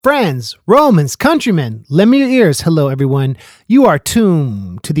Friends, Romans, countrymen, lend me your ears. Hello, everyone. You are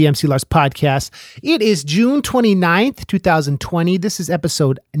tuned to the MC Lars podcast. It is June 29th, 2020. This is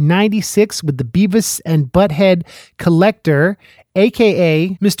episode 96 with the Beavis and Butthead collector, a.k.a.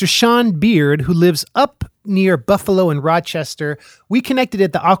 Mr. Sean Beard, who lives up near Buffalo and Rochester. We connected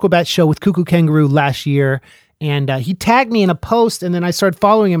at the Aquabat show with Cuckoo Kangaroo last year. And he tagged me in a post, and then I started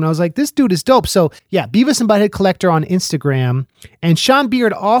following him, and I was like, this dude is dope. So, yeah, Beavis and Butthead Collector on Instagram. And Sean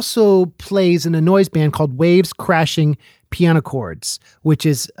Beard also plays in a noise band called Waves Crashing Piano Chords, which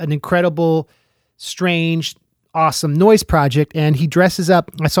is an incredible, strange, awesome noise project. And he dresses up.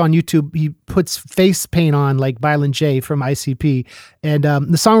 I saw on YouTube, he puts face paint on like Violent J from ICP. And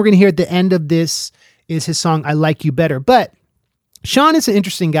the song we're going to hear at the end of this is his song, I Like You Better. But Sean is an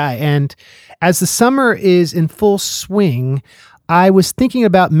interesting guy, and as the summer is in full swing, I was thinking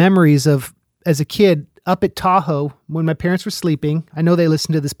about memories of, as a kid, up at Tahoe when my parents were sleeping. I know they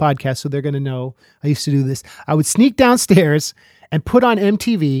listen to this podcast, so they're going to know I used to do this. I would sneak downstairs and put on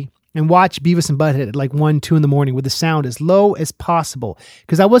MTV and watch Beavis and Butthead at like 1, 2 in the morning with the sound as low as possible,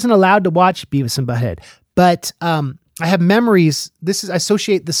 because I wasn't allowed to watch Beavis and Butthead. But I have memories. I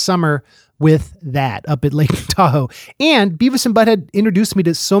associate the summer with that up at Lake Tahoe. And Beavis and Butthead introduced me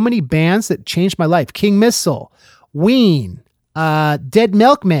to so many bands that changed my life. King Missile, Ween, Dead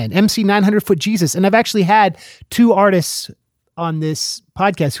Milkmen, MC 900 Foot Jesus. And I've actually had 2 artists on this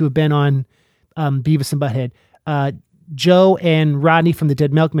podcast who have been on Beavis and Butthead. Joe and Rodney from the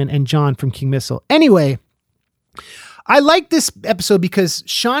Dead Milkmen and John from King Missile. Anyway, I like this episode because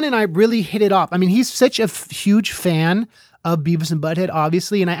Sean and I really hit it off. I mean, he's such a huge fan of Beavis and Butthead,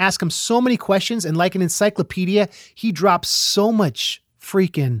 obviously, and I ask him so many questions, and like an encyclopedia, he drops so much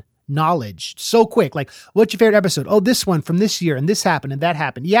freaking knowledge so quick. Like, what's your favorite episode? Oh, this one from this year, and this happened, and that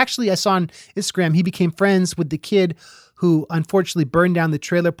happened. I saw on Instagram, he became friends with the kid who unfortunately burned down the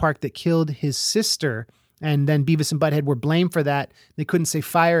trailer park that killed his sister. And then Beavis and Butthead were blamed for that. They couldn't say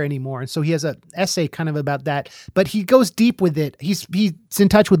fire anymore. And so he has an essay kind of about that. But he goes deep with it. He's in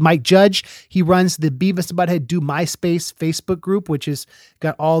touch with Mike Judge. He runs the Beavis and Butthead Do MySpace Facebook group, which has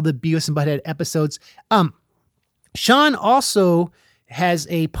got all the Beavis and Butthead episodes. Sean also has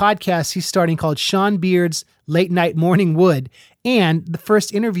a podcast he's starting called Sean Beard's Late Night Morning Wood. And the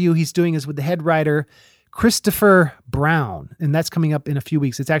first interview he's doing is with the head writer, Christopher Brown, and that's coming up in a few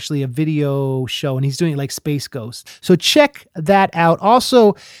weeks. It's actually a video show, and he's doing it like Space Ghost. So check that out.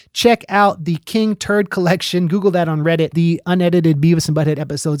 Also, check out the King Turd Collection. Google that on Reddit, the unedited Beavis and Butthead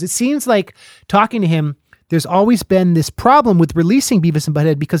episodes. It seems like, talking to him, there's always been this problem with releasing Beavis and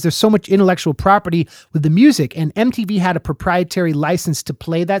Butthead because there's so much intellectual property with the music, and MTV had a proprietary license to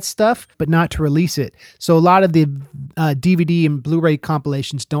play that stuff, but not to release it. So a lot of the DVD and Blu-ray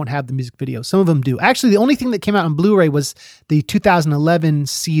compilations don't have the music video. Some of them do. Actually, the only thing that came out on Blu-ray was the 2011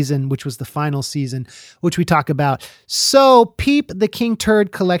 season, which was the final season, which we talk about. So peep the King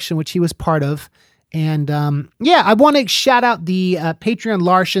Turd Collection, which he was part of. And I want to shout out the Patreon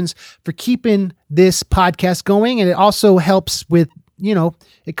Larsens for keeping this podcast going. And it also helps with,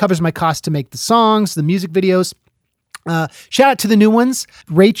 it covers my cost to make the songs, the music videos. Shout out to the new ones,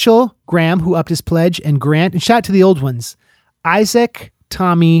 Rachel, Graham, who upped his pledge, and Grant. And shout out to the old ones, Isaac,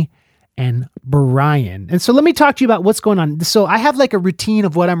 Tommy, and Brian. And so let me talk to you about what's going on. So I have like a routine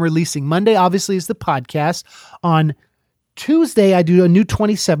of what I'm releasing. Monday, obviously, is the podcast. On Tuesday, I do a new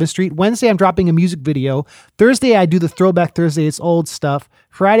 27th Street. Wednesday, I'm dropping a music video. Thursday, I do the Throwback Thursday. It's old stuff.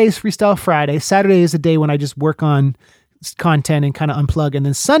 Friday is Freestyle Friday. Saturday is the day when I just work on content and kind of unplug. And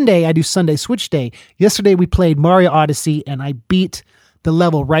then Sunday, I do Sunday Switch Day. Yesterday, we played Mario Odyssey, and I beat the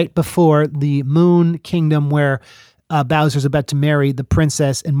level right before the Moon Kingdom where Bowser's about to marry the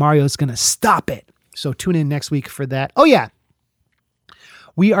princess, and Mario's going to stop it. So tune in next week for that. Oh, yeah.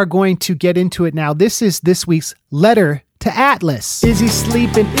 We are going to get into it now. This is this week's letter to Atlas. Is he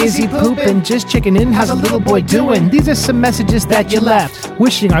sleeping? Is he pooping? Just checking in. How's a little boy doing? These are some messages that you left.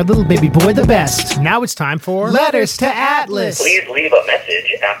 Wishing our little baby boy the best. Now it's time for Letters to Atlas. Please leave a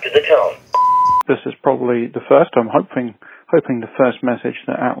message after the tone. This is probably the first, I'm hoping the first message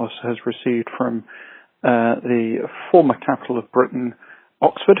that Atlas has received from the former capital of Britain,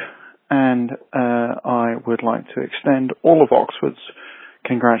 Oxford. And I would like to extend all of Oxford's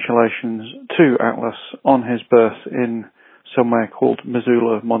congratulations to Atlas on his birth in somewhere called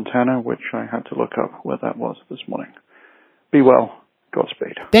Missoula, Montana, which I had to look up where that was this morning. Be well.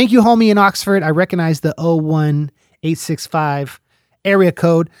 Godspeed. Thank you, homie in Oxford. I recognize the 01865 area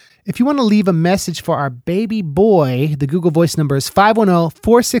code. If you want to leave a message for our baby boy, the Google Voice number is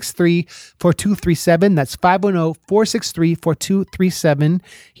 510-463-4237. That's 510-463-4237.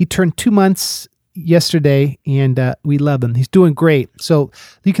 He turned 2 months yesterday, and we love him. He's doing great. So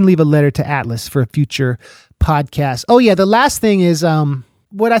you can leave a letter to Atlas for a future podcast. Oh yeah, the last thing is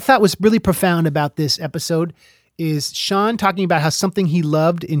what I thought was really profound about this episode is Sean talking about how something he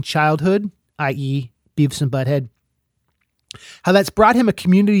loved in childhood, i.e. Beavis and Butthead, how that's brought him a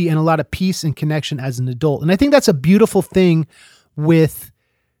community and a lot of peace and connection as an adult. And I think that's a beautiful thing with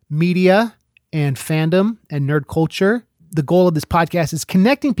media and fandom and nerd culture. The goal of this podcast is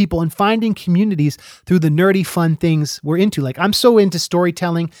connecting people and finding communities through the nerdy, fun things we're into. Like, I'm so into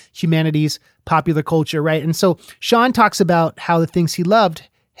storytelling, humanities, popular culture, right? And so Sean talks about how the things he loved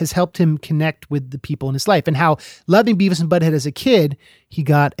has helped him connect with the people in his life, and how loving Beavis and Butthead as a kid, he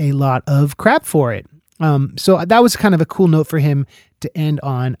got a lot of crap for it. So that was kind of a cool note for him to end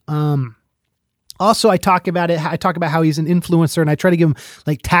on. Also, I talk about it. I talk about how he's an influencer, and I try to give him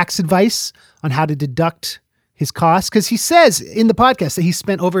like tax advice on how to deduct his costs, because he says in the podcast that he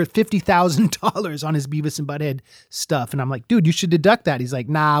spent over $50,000 on his Beavis and Butthead stuff. And I'm like, dude, you should deduct that. He's like,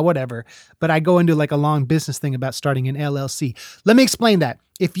 nah, whatever. But I go into like a long business thing about starting an LLC. Let me explain that.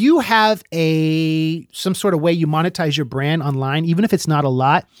 If you have some sort of way you monetize your brand online, even if it's not a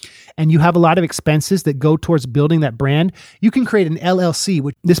lot, and you have a lot of expenses that go towards building that brand, you can create an LLC,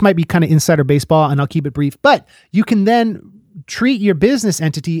 which this might be kind of insider baseball, and I'll keep it brief, but you can then treat your business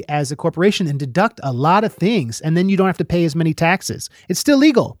entity as a corporation and deduct a lot of things, and then you don't have to pay as many taxes. It's still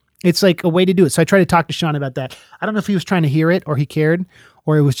legal. It's like a way to do it. So I try to talk to Sean about that. I don't know if he was trying to hear it or he cared,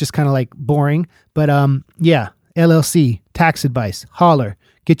 or it was just kind of like boring, but yeah, LLC, tax advice, holler,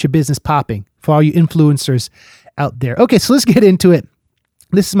 get your business popping for all you influencers out there. Okay, so let's get into it.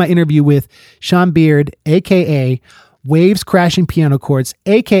 This is my interview with Sean Beard, aka Waves Crashing Piano Chords,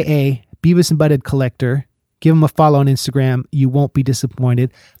 aka Beavis and Butthead Collector. Give him a follow on Instagram. You won't be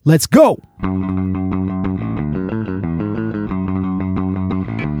disappointed. Let's go.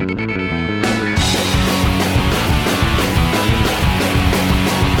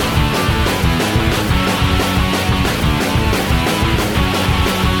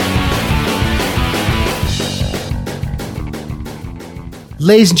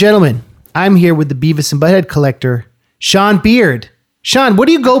 Ladies and gentlemen, I'm here with the Beavis and Butthead Collector, Sean Beard. Sean, what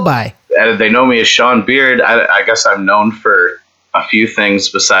do you go by? They know me as Sean Beard. I guess I'm known for a few things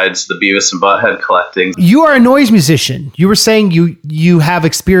besides the Beavis and Butthead collecting. You are a noise musician. You were saying you have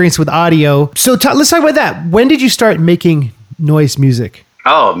experience with audio. So let's talk about that. When did you start making noise music?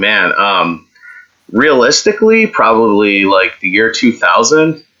 Oh, man. Realistically, probably like the year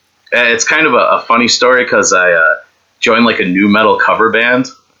 2000. It's kind of a funny story because I joined like a nu metal cover band,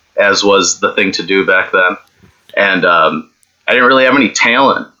 as was the thing to do back then. And I didn't really have any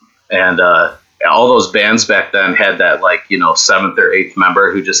talent. And all those bands back then had that, like, you know, 7th or 8th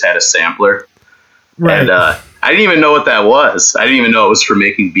member who just had a sampler. Right. And I didn't even know what that was. I didn't even know it was for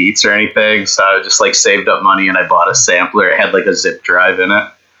making beats or anything. So I just like saved up money and I bought a sampler. It had like a zip drive in it.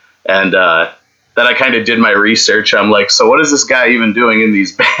 And then I kind of did my research. I'm like, so what is this guy even doing in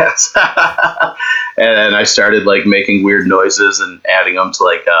these bands? And I started like making weird noises and adding them to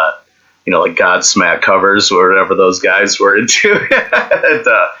like, you know, like Godsmack covers or whatever those guys were into.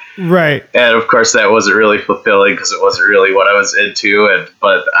 Right. And of course that wasn't really fulfilling because it wasn't really what I was into.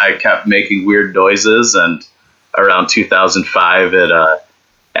 But I kept making weird noises, and around 2005 it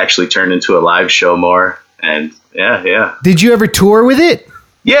actually turned into a live show more. And yeah. Did you ever tour with it?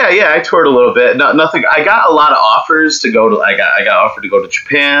 Yeah, I toured a little bit. Nothing. I got a lot of offers to go to. I got offered to go to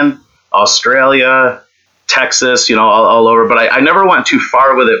Japan, Australia, Texas, you know, all over. But I never went too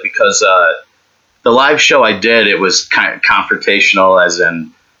far with it because the live show I did, it was kind of confrontational, as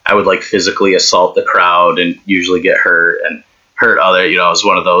in I would like physically assault the crowd and usually get hurt and hurt other. You know, it was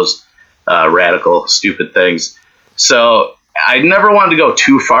one of those radical, stupid things. So I never wanted to go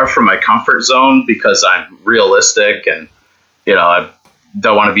too far from my comfort zone because I'm realistic, and you know, I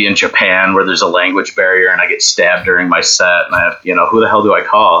don't want to be in Japan where there's a language barrier and I get stabbed during my set, and I have, you know, who the hell do I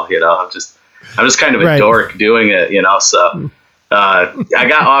call? You know, I'm just kind of a dork doing it, you know. So I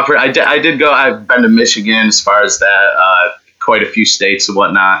got offered. I did go. I've been to Michigan, as far as that, quite a few states and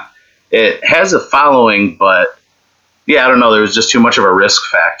whatnot. It has a following, but yeah, I don't know. There was just too much of a risk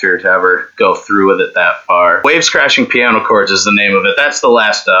factor to ever go through with it that far. Waves Crashing Piano Chords is the name of it. That's the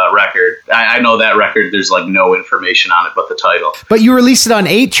last record. I know that record, there's like no information on it but the title. But you released it on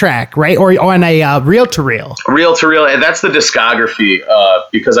 8-track, right? Or on a reel-to-reel? Reel-to-reel. And that's the discography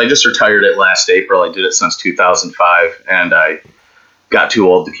because I just retired it last April. I did it since 2005, and I got too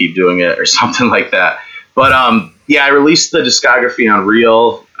old to keep doing it or something like that. But yeah, I released the discography on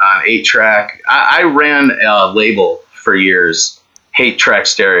reel, on 8-track. I ran a label for years, Hate Track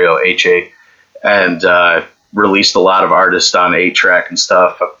Stereo, HA, and released a lot of artists on 8-track and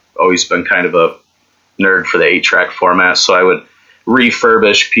stuff. I've always been kind of a nerd for the 8-track format, so I would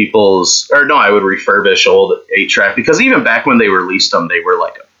refurbish I would refurbish old 8-track, because even back when they released them, they were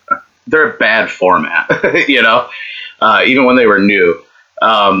like, they're a bad format, even when they were new.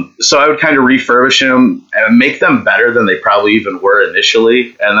 So I would kind of refurbish them and make them better than they probably even were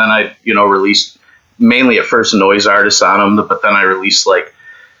initially. And then I, released mainly at first noise artists on them, but then I released like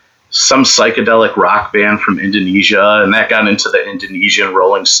some psychedelic rock band from Indonesia, and that got into the Indonesian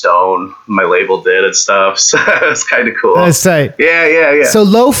Rolling Stone. My label did and stuff. So it's kind of cool. That's tight. Yeah. So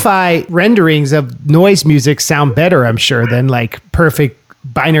lo-fi renderings of noise music sound better, I'm sure, than like perfect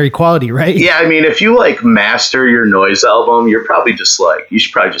binary quality, right? Yeah, I mean, if you like master your noise album, you're probably just like, you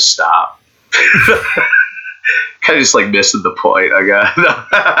should probably just stop. Kind of just like missing the point, I guess.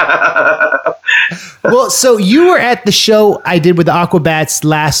 Well, so you were at the show I did with the Aquabats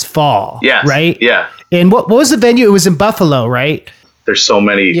last fall, yes, right? Yeah. And what was the venue? It was in Buffalo, right? There's so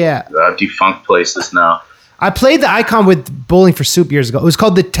many defunct places now. I played the Icon with Bowling for Soup years ago. It was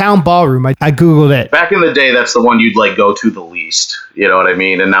called the Town Ballroom. I Googled it. Back in the day, that's the one you'd like go to the least. You know what I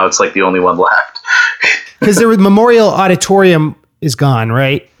mean? And now it's like the only one left. Because there was Memorial Auditorium is gone,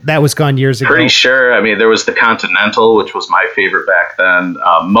 right? That was gone years ago. Pretty sure. I mean, there was the Continental, which was my favorite back then.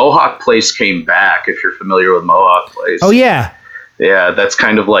 Mohawk Place came back, if you're familiar with Mohawk Place. Oh, yeah. Yeah, that's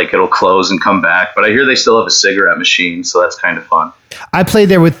kind of like it'll close and come back. But I hear they still have a cigarette machine, so that's kind of fun. I played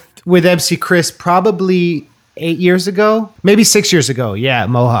there with MC Chris probably 8 years ago, maybe 6 years ago. Yeah,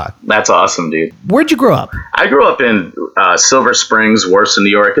 Mohawk. That's awesome, dude. Where'd you grow up? I grew up in Silver Springs, Warsaw, New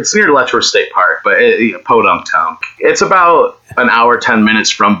York. It's near Letchworth State Park, but Podunk town. It's about an hour, 10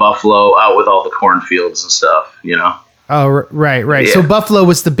 minutes from Buffalo, out with all the cornfields and stuff, Oh, right. Yeah. So Buffalo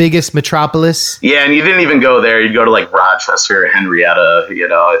was the biggest metropolis. Yeah, and you didn't even go there. You'd go to like Rochester or Henrietta.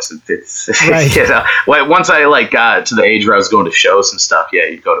 It's right. Once I got to the age where I was going to shows and stuff, yeah,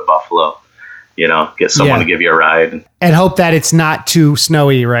 you'd go to Buffalo. Get someone to give you a ride. And hope that it's not too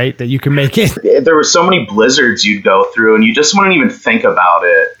snowy, right? That you can make it. There were so many blizzards you'd go through, and you just wouldn't even think about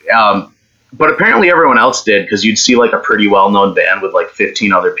it. But apparently everyone else did, because you'd see like a pretty well-known band with like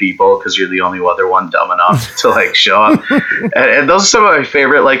 15 other people, because you're the only other one dumb enough to like show up. And those are some of my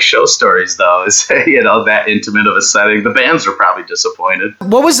favorite like show stories, though, is that intimate of a setting. The bands were probably disappointed.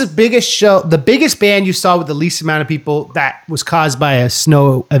 What was the biggest band you saw with the least amount of people that was caused by a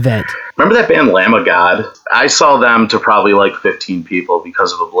snow event? Remember that band Lamb of God? I saw them to probably like 15 people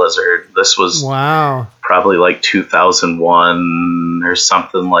because of a blizzard. This was probably like 2001 or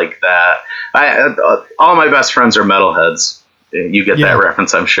something like that. All my best friends are metalheads. You get that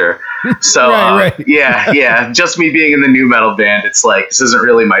reference, I'm sure. So right. Yeah. Just me being in the new metal band, it's like, this isn't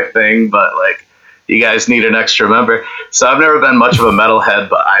really my thing, but like, you guys need an extra member. So I've never been much of a metalhead,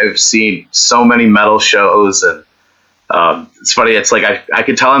 but I've seen so many metal shows, and it's funny. It's like I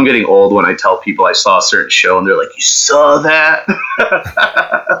can tell I'm getting old when I tell people I saw a certain show, and they're like, "You saw that?"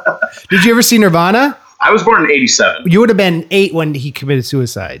 Did you ever see Nirvana? I was born in '87. You would have been 8 when he committed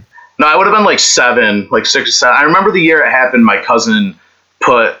suicide. No, I would have been like 7, like 6 or 7. I remember the year it happened. My cousin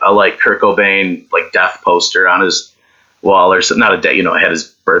put a like Kurt Cobain like death poster on his wall, or not a day. It had his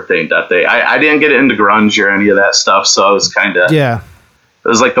birthday and death day. I didn't get into grunge or any of that stuff, so I was kind of It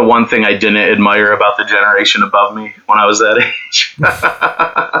was like the one thing I didn't admire about the generation above me when I was that age.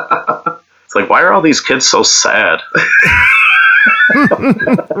 It's like, why are all these kids so sad?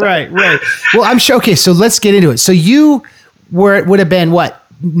 Right. Well, I'm sure. Okay, so let's get into it. So you would have been what,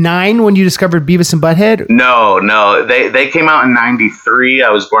 9 when you discovered Beavis and Butthead? No. They came out in 93. I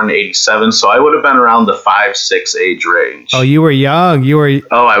was born in 87, so I would have been around the 5-6 age range. Oh, you were young.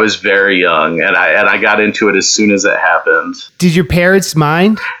 Oh, I was very young, and I got into it as soon as it happened. Did your parents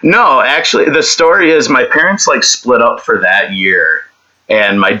mind? No, actually, the story is my parents like split up for that year,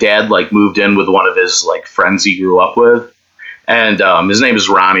 and my dad like moved in with one of his like friends he grew up with, and his name is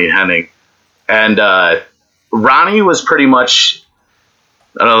Ronnie Henning, and Ronnie was pretty much.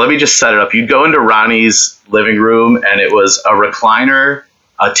 I don't know, let me just set it up. You'd go into Ronnie's living room, and it was a recliner,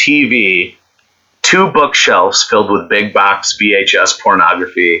 a TV, 2 bookshelves filled with big box VHS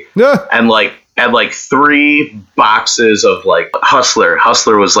pornography, and like 3 boxes of like Hustler.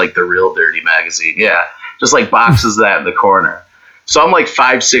 Hustler was like the real dirty magazine. Yeah, just like boxes of that in the corner. So I'm like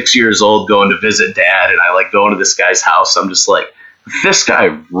 5-6 years old going to visit Dad, and I like go into this guy's house. I'm just like, this guy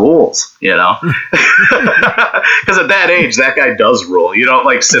rules, Because at that age, that guy does rule. You don't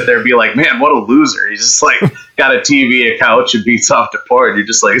like sit there and be like, man, what a loser. He's just like got a TV, a couch, and beats off to porn. You're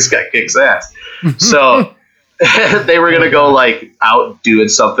just like, this guy kicks ass. So they were going to go like out doing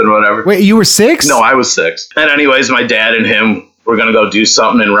something or whatever. Wait, you were 6? No, I was 6. And anyways, my dad and him we're going to go do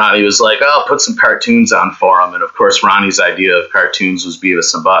something. And Ronnie was like, oh, I'll put some cartoons on for him. And of course, Ronnie's idea of cartoons was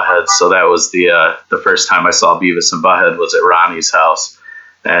Beavis and Butthead. So that was the first time I saw Beavis and Butthead was at Ronnie's house.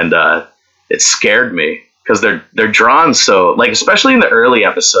 And it scared me because they're drawn so, like, especially in the early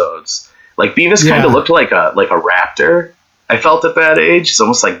episodes, like Beavis kind of looked like a raptor. I felt at that age. It's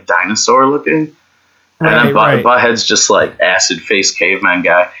almost like dinosaur looking. And then Butthead's just like acid face caveman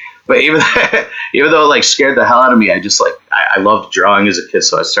guy. But even though it like scared the hell out of me, I just like I loved drawing as a kid,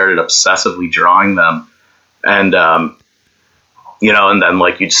 so I started obsessively drawing them. And and then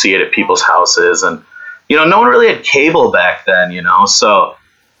like you'd see it at people's houses, and no one really had cable back then, so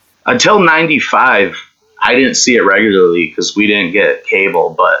until 95 I didn't see it regularly because we didn't get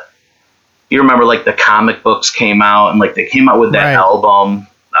cable. But you remember like the comic books came out, and like they came out with that album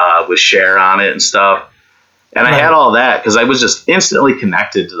with Cher on it and stuff. And I had all that because I was just instantly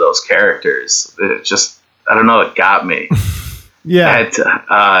connected to those characters. It just, I don't know, it got me. And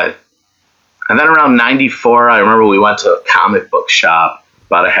then around 94, I remember we went to a comic book shop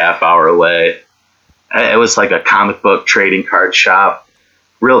about a half hour away. It was like a comic book trading card shop.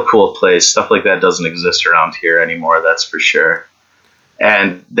 Real cool place. Stuff like that doesn't exist around here anymore, that's for sure.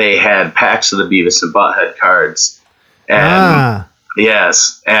 And they had packs of the Beavis and Butthead cards. And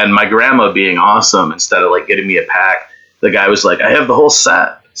yes, and my grandma being awesome, instead of like getting me a pack, the guy was like, I have the whole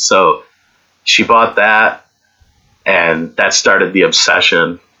set. So she bought that, and that started the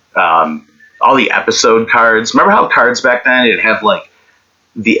obsession. All the episode cards. Remember how cards back then, it'd have like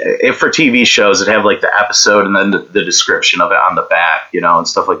if for TV shows, it'd have like the episode and then the description of it on the back, and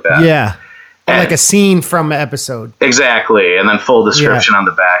stuff like that. Yeah. And like a scene from an episode. Exactly. And then full description on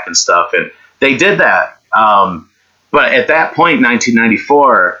the back and stuff. And they did that. But at that point,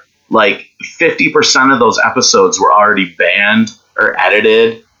 1994, like 50% of those episodes were already banned or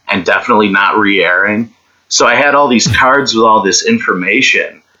edited and definitely not re-airing. So I had all these cards with all this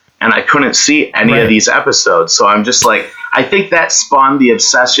information, and I couldn't see any of these episodes. So I'm just like, I think that spawned the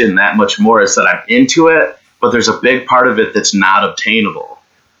obsession that much more, is that I'm into it, but there's a big part of it that's not obtainable.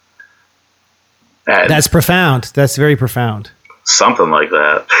 And that's profound. That's very profound. Something like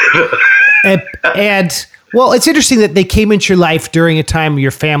that. and well, it's interesting that they came into your life during a time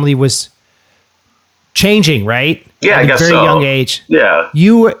your family was changing, right? Yeah, I guess so. At a very young age. Yeah.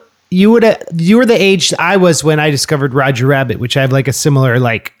 You were the age I was when I discovered Roger Rabbit, which I have like a similar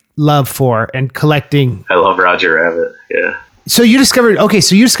like love for and collecting. I love Roger Rabbit. Yeah. So you discovered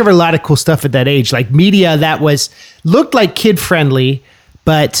a lot of cool stuff at that age, like media that looked like kid friendly,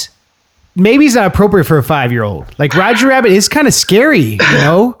 but maybe it's not appropriate for a 5-year-old. Like Roger Rabbit is kind of scary,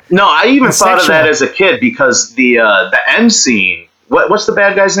 No, I even thought of that as a kid because the end scene. What's the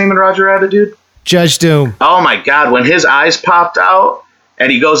bad guy's name in Roger Rabbit, dude? Judge Doom. Oh my God, when his eyes popped out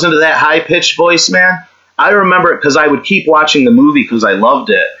and he goes into that high pitched voice, man. I remember it because I would keep watching the movie because I loved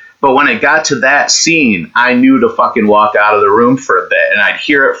it. But when it got to that scene, I knew to fucking walk out of the room for a bit, and I'd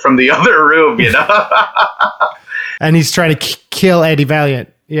hear it from the other room, And he's trying to kill Eddie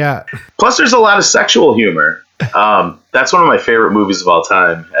Valiant. Yeah. Plus, there's a lot of sexual humor. That's one of my favorite movies of all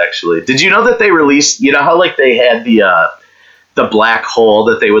time, actually. Did you know that they released, how like they had the black hole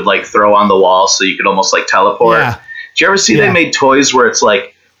that they would like throw on the wall so you could almost like teleport? Yeah. Did you ever see they made toys where it's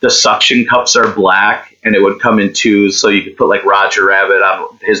like the suction cups are black and it would come in twos, so you could put like Roger Rabbit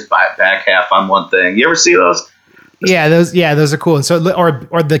on his back half on one thing? You ever see those? Yeah, those are cool. And so,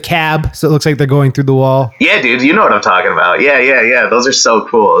 or the cab, so it looks like they're going through the wall. Yeah, dude, you know what I'm talking about. Yeah. Those are so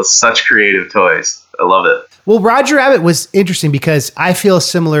cool. It's such creative toys. I love it. Well, Roger Rabbit was interesting because I feel a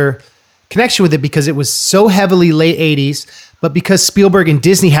similar connection with it because it was so heavily late 80s, but because Spielberg and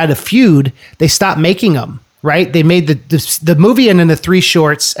Disney had a feud, they stopped making them, right? They made the movie and then the 3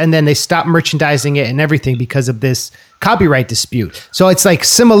 shorts, and then they stopped merchandising it and everything because of this copyright dispute. So it's like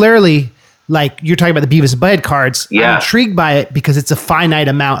similarly, like you're talking about the Beavis and Butthead cards. Yeah. I'm intrigued by it because it's a finite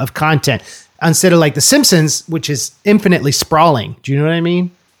amount of content instead of like The Simpsons, which is infinitely sprawling. Do you know what I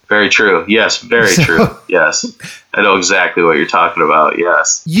mean? Very true. Yes, very true. Yes. I know exactly what you're talking about.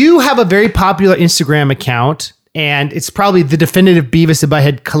 Yes. You have a very popular Instagram account, and it's probably the definitive Beavis and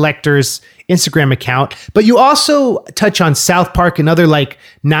Butthead collectors Instagram account, but you also touch on South Park and other like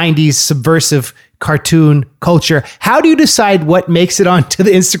 90s subversive cartoon culture. How do you decide what makes it onto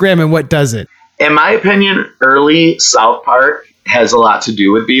the Instagram and what doesn't? In my opinion, early South Park has a lot to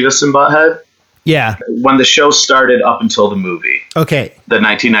do with Beavis and Butthead. Yeah. When the show started up until the movie. Okay. The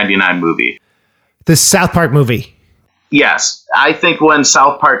 1999 movie. The South Park movie. Yes. I think when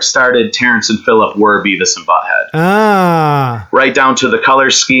South Park started, Terrence and Phillip were Beavis and Butthead. Ah. Right down to the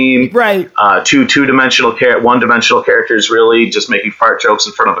color scheme. Right. One-dimensional characters really just making fart jokes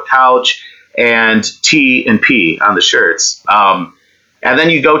in front of a couch. and T and P on the shirts. And then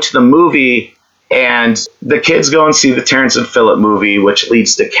you go to the movie, and the kids go and see the Terrence and Phillip movie, which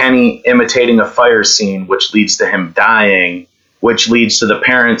leads to Kenny imitating a fire scene, which leads to him dying, which leads to the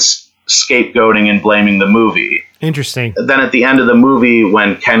parents scapegoating and blaming the movie. Interesting. Then at the end of the movie,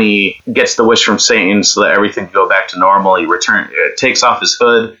 when Kenny gets the wish from Satan so that everything can go back to normal, he takes off his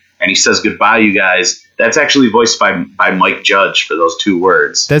hood and he says, "Goodbye, you guys." That's actually voiced by Mike Judge for those two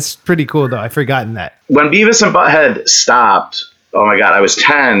words. That's pretty cool, though. I've forgotten that. When Beavis and Butthead stopped, oh my God, I was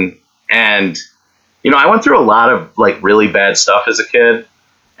 10. And, I went through a lot of really bad stuff as a kid.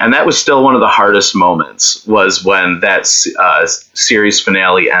 And that was still one of the hardest moments, was when that series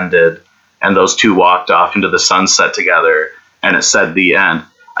finale ended and those two walked off into the sunset together and it said the end.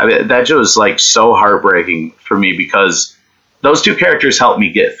 I mean, that just was so heartbreaking for me, because those two characters helped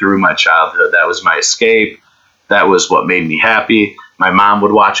me get through my childhood. That was my escape. That was what made me happy. My mom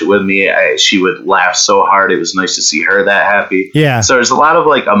would watch it with me. She would laugh so hard. It was nice to see her that happy. Yeah. So there's a lot of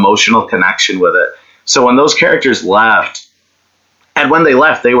emotional connection with it. So when those characters left, and when they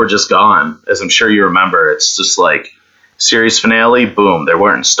left, they were just gone, as I'm sure you remember. It's just series finale, boom. They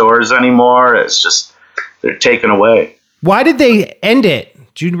weren't in stores anymore. It's just, they're taken away. Why did they end it?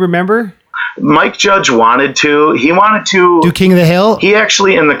 Do you remember? Mike Judge wanted to. He wanted to do King of the Hill. He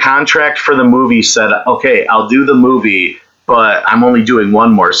actually, in the contract for the movie, said, "Okay, I'll do the movie, but I'm only doing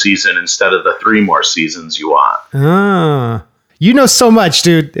one more season instead of the 3 more seasons you want." Ah, you know so much,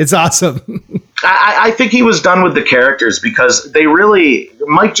 dude. It's awesome. I think he was done with the characters, because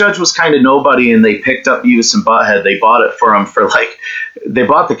Mike Judge was kind of nobody, and they picked up Beavis and Butthead. They bought it for him for they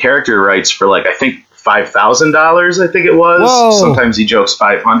bought the character rights for I think $5,000. I think it was. Whoa. Sometimes he jokes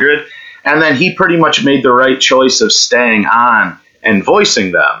 $500. And then he pretty much made the right choice of staying on and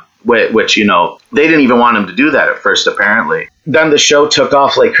voicing them, which, they didn't even want him to do that at first, apparently. Then the show took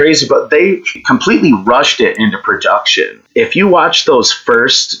off like crazy, but they completely rushed it into production. If you watch those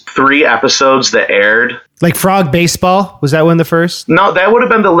first 3 episodes that aired... Like Frog Baseball? Was that one of the first? No, that would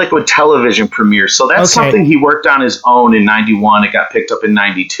have been the Liquid Television premiere. So that's something he worked on his own in 91. It got picked up in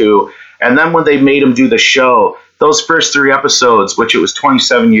 92. And then when they made him do the show... Those first 3 episodes, which it was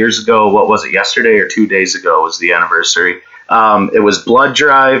 27 years ago, what was it, yesterday or 2 days ago was the anniversary. It was Blood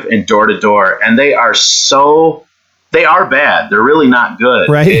Drive and Door to Door, and they are bad. They're really not good.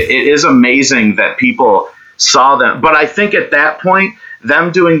 Right. It is amazing that people saw them. But I think at that point,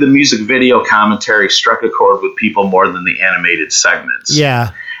 them doing the music video commentary struck a chord with people more than the animated segments. Yeah.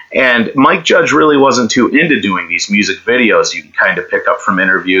 And Mike Judge really wasn't too into doing these music videos, you can kind of pick up from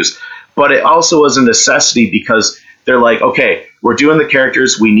interviews. But it also was a necessity, because they're like, okay, we're doing the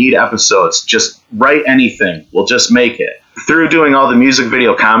characters. We need episodes. Just write anything. We'll just make it. Through doing all the music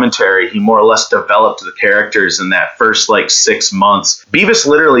video commentary, he more or less developed the characters in that first 6 months. Beavis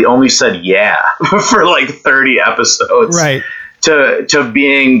literally only said yeah for 30 episodes. Right. To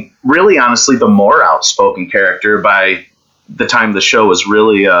being really, honestly, the more outspoken character by the time the show was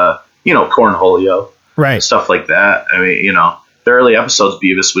really, Cornholio. Right. Stuff like that. I mean, the early episodes,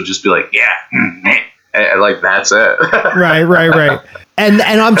 Beavis would just be like, yeah, and that's it. Right. And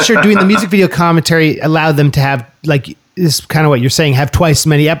I'm sure doing the music video commentary allowed them to have, this is kind of what you're saying, have twice as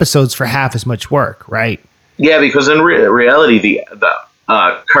many episodes for half as much work, right? Yeah, because in reality,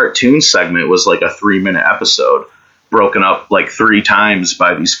 the cartoon segment was a 3-minute episode, broken up 3 times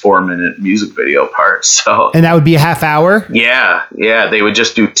by these 4-minute music video parts. So, and that would be a half hour? Yeah. They would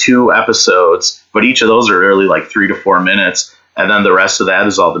just do 2 episodes, but each of those are really 3 to 4 minutes. And then the rest of that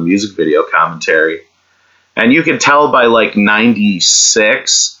is all the music video commentary. And you could tell by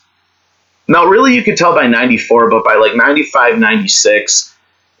 96. No, really you could tell by 94, but by 95, 96,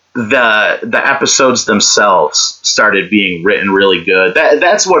 the episodes themselves started being written really good.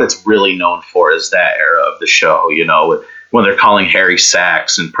 That's what it's really known for, is that era of the show, when they're calling Harry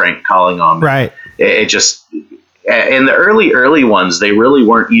Sachs and prank calling him. Right. It just, in the early ones, they really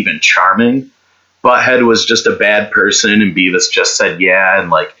weren't even charming. Butthead was just a bad person, and Beavis just said yeah,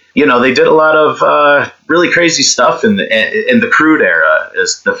 and they did a lot of really crazy stuff in the crude era,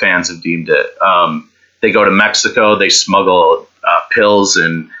 as the fans have deemed it. They go to Mexico, they smuggle pills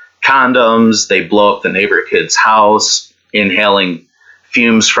and condoms, they blow up the neighbor kid's house, inhaling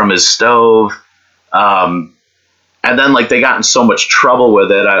fumes from his stove, and then they got in so much trouble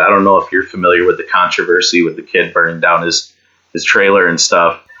with it. I don't know if you're familiar with the controversy with the kid burning down his trailer and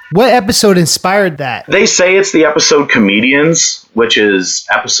stuff. What episode inspired that? They say it's the episode Comedians, which is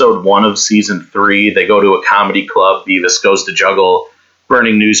episode 1 of season 3. They go to a comedy club. Beavis goes to juggle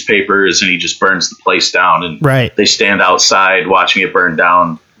burning newspapers, and he just burns the place down. And right. They stand outside watching it burn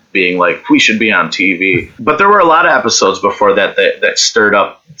down. being like, we should be on TV. But there were a lot of episodes before that stirred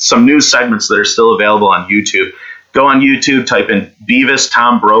up some news segments that are still available on YouTube. Go on YouTube, type in Beavis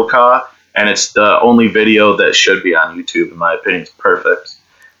Tom Brokaw, and it's the only video that should be on YouTube, in my opinion. It's perfect.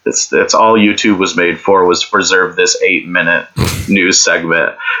 That's all YouTube was made for, was to preserve this 8-minute news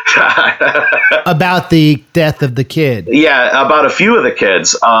segment. About the death of the kid. Yeah, about a few of the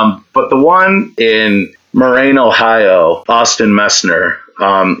kids. But the one in Moraine, Ohio, Austin Messner,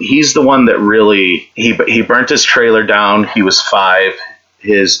 he's the one that really, he burnt his trailer down. He was 5.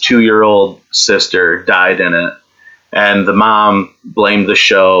 His 2-year-old sister died in it. And the mom blamed the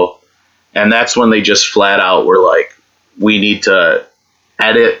show. And that's when they just flat out were like, we need to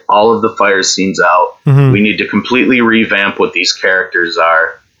edit all of the fire scenes out. Mm-hmm. We need to completely revamp what these characters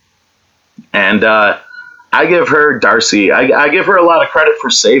are. And I give her, Darcy, I give her a lot of credit for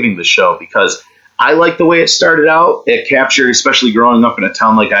saving the show, because I like the way it started out. It captured, especially growing up in a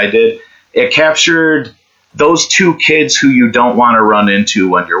town like I did, it captured those 2 kids who you don't want to run into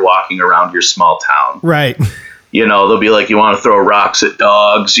when you're walking around your small town. Right. You know, they'll be like, you want to throw rocks at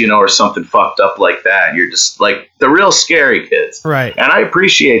dogs, you know, or something fucked up like that. And you're just like the real scary kids. Right. And I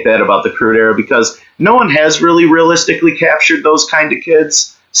appreciate that about the Crude Era, because no one has really realistically captured those kind of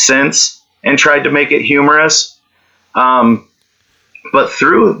kids since and tried to make it humorous. But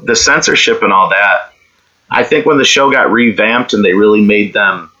through the censorship and all that, I think when the show got revamped and they really made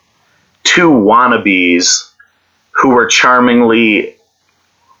them 2 wannabes who were charmingly,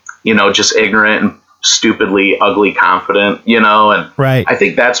 you know, just ignorant and stupidly ugly confident, you know, and right. I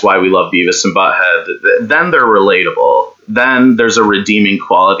think that's why we love Beavis and Butthead. Then they're relatable. Then there's a redeeming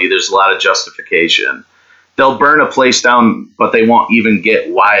quality. There's a lot of justification. They'll burn a place down, but they won't even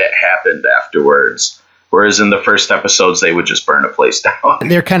get why it happened afterwards. Whereas in the first episodes, they would just burn a place down.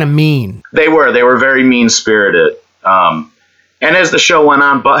 They're kind of mean. They were very mean-spirited. And as the show went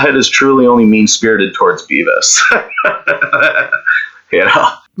on, Butthead is truly only mean-spirited towards Beavis. You know?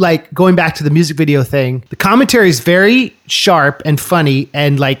 Like, going back to the music video thing, the commentary is very sharp and funny,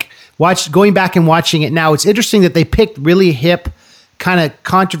 and like going back and watching it now, it's interesting that they picked really hip, kind of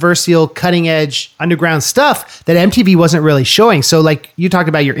controversial, cutting edge underground stuff that MTV wasn't really showing. So like you talked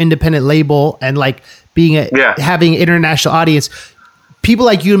about your independent label and like having an international audience, people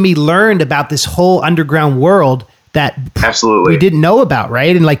like you and me learned about this whole underground world that absolutely we didn't know about,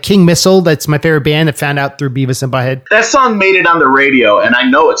 right? And like King Missile, that's my favorite band, that found out through Beavis and Butthead. That song made it on the radio, and I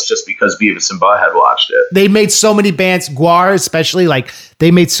know it's just because Beavis and Butthead watched it. They made so many bands, Guar especially, like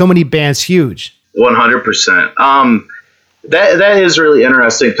they made so many bands huge. 100%. That is really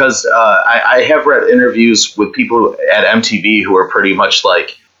interesting, because I have read interviews with people at MTV who are pretty much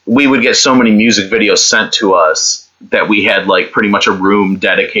like, we would get so many music videos sent to us that we had like pretty much a room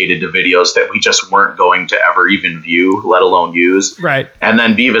dedicated to videos that we just weren't going to ever even view, let alone use. Right. And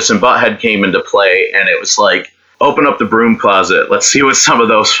then Beavis and Butthead came into play, and it was like, open up the broom closet. Let's see what some of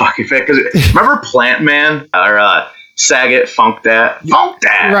those fucking... Because remember Plant Man or Saget, Funk Dat?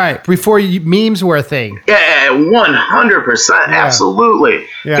 Right. Before memes were a thing. Yeah, 100%. Yeah. Absolutely.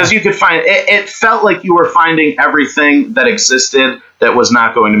 Because you could find... It felt like you were finding everything that existed that was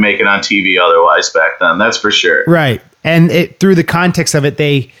not going to make it on TV otherwise back then. That's for sure. Right. And through the context of it,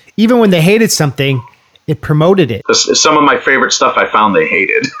 they, even when they hated something, it promoted it. Some of my favorite stuff I found they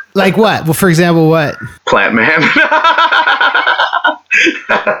hated. Like what? Well, for example, what? Plant Man.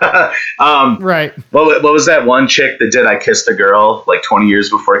 Right. What was that one chick that did I Kissed a Girl like 20 years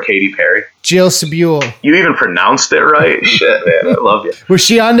before Katy Perry? Jill Sabule. You even pronounced it right? Shit, man. I love you. Was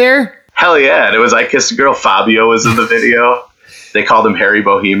she on there? Hell yeah. And it was I Kissed a Girl. Fabio was in the video. They called him Harry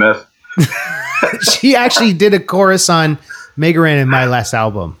Behemoth. She actually did a chorus on Megaran in my last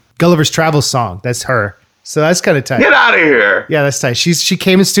album. Gulliver's Travel song. That's her. So that's kind of tight. Get out of here. Yeah, that's tight. She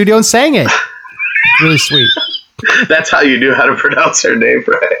came in studio and sang it. Really sweet. That's how you knew how to pronounce her name,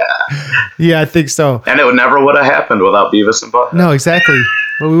 right? Yeah, I think so. And it never would have happened without Beavis and Butthead. No, exactly.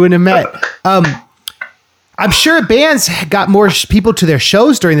 Well, we wouldn't have met. I'm sure bands got more people to their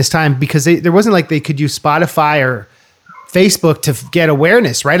shows during this time, because there wasn't like they could use Spotify or Facebook to get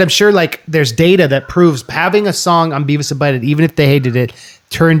awareness, right? I'm sure like there's data that proves having a song on Beavis and Butthead, even if they hated it,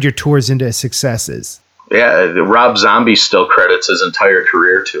 turned your tours into successes. Yeah, Rob Zombie still credits his entire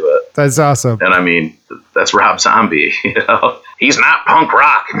career to it. That's awesome. And I mean, that's Rob Zombie, you know? He's not punk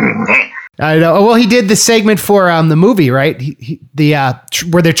rock. I know. Well, he did the segment for the movie, right?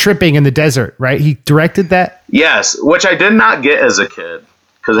 Where they're tripping in the desert, right? He directed that? Yes, which I did not get as a kid.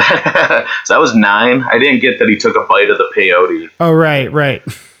 Because I was 9. I didn't get that he took a bite of the peyote. Oh, right.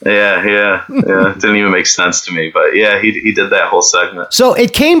 Yeah. It didn't even make sense to me. But yeah, he did that whole segment. So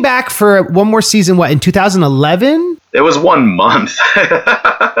it came back for one more season, what, in 2011? It was 1 month.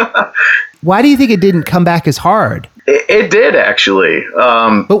 Why do you think it didn't come back as hard? It did, actually.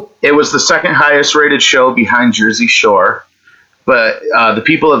 It was the second highest rated show behind Jersey Shore. But the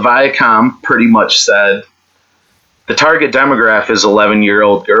people at Viacom pretty much said the target demographic is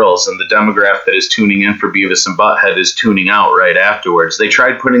 11-year-old girls, and the demographic that is tuning in for Beavis and Butthead is tuning out right afterwards. They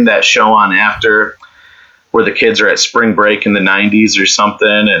tried putting that show on after, where the kids are at spring break in the 90s or something.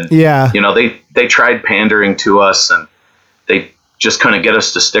 And, they tried pandering to us, and they just couldn't get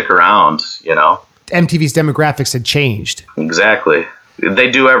us to stick around, MTV's demographics had changed. Exactly. They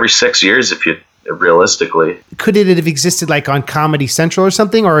do every 6 years realistically. Could it have existed like on Comedy Central or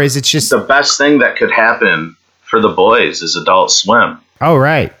something, or is it just... The best thing that could happen for the boys is Adult Swim. Oh,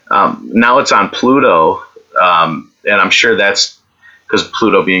 right. Now it's on Pluto, and I'm sure that's because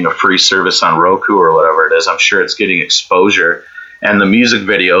Pluto being a free service on Roku or whatever it is, I'm sure it's getting exposure, and the music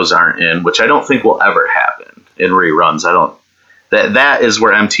videos aren't in, which I don't think will ever happen in reruns. That is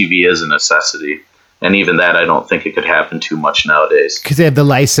where MTV is a necessity. And even that, I don't think it could happen too much nowadays. Because they have the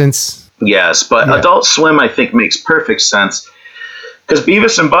license. Yes, but Adult Swim, I think, makes perfect sense. Because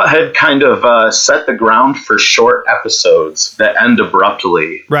Beavis and Butthead kind of set the ground for short episodes that end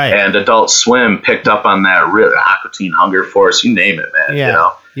abruptly. Right. And Adult Swim picked up on that, really, Aqua Teen Hunger Force, you name it, man. Yeah.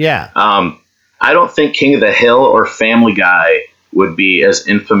 Yeah. I don't think King of the Hill or Family Guy would be as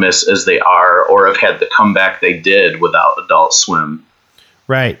infamous as they are, or have had the comeback they did without Adult Swim.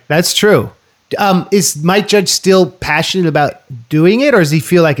 Right. That's true. Is Mike Judge still passionate about doing it, or does he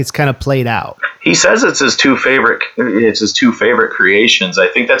feel like it's kind of played out? He says it's his two favorite creations. I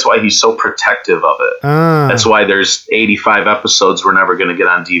think that's why he's so protective of it. That's why there's 85 episodes we're never going to get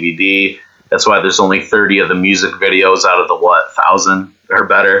on DVD. That's why there's only 30 of the music videos out of the 1,000 or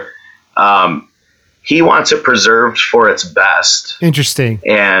better. He wants it preserved for its best. Interesting.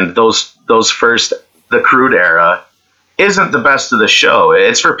 And those first, the crude era, isn't the best of the show.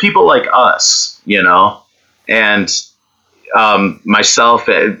 It's for people like us, and myself,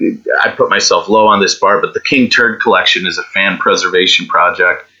 I put myself low on this bar, but the King Turd Collection is a fan preservation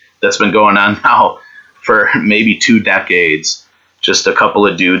project that's been going on now for maybe 2 decades. Just a couple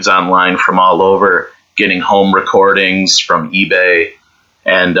of dudes online from all over getting home recordings from eBay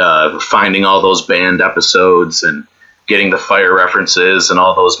and finding all those banned episodes and getting the fire references and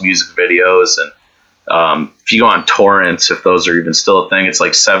all those music videos. And if you go on torrents, if those are even still a thing, it's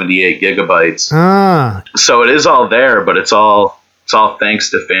like 78 gigabytes. So it is all there, but it's all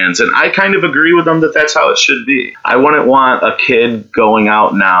thanks to fans. And I kind of agree with them that that's how it should be. I wouldn't want a kid going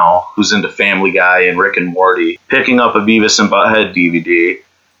out now who's into Family Guy and Rick and Morty, picking up a Beavis and Butthead DVD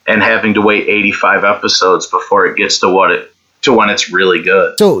and having to wait 85 episodes before it gets to when it's really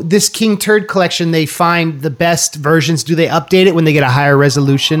good. So this King Turd Collection, they find the best versions. Do they update it when they get a higher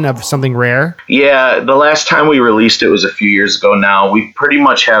resolution of something rare? Yeah, the last time we released it was a few years ago now. We pretty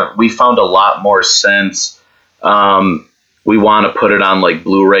much we found a lot more sense. We want to put it on like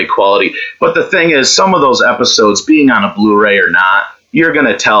Blu-ray quality. But the thing is, some of those episodes, being on a Blu-ray or not, you're going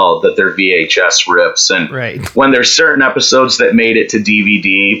to tell that they're VHS rips. And when there's certain episodes that made it to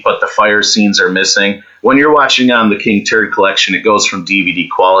DVD, but the fire scenes are missing, when you're watching on the King Turd Collection, it goes from DVD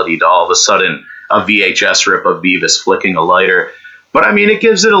quality to all of a sudden a VHS rip of Beavis flicking a lighter. But I mean, it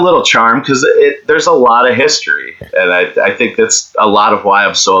gives it a little charm because there's a lot of history. And I think that's a lot of why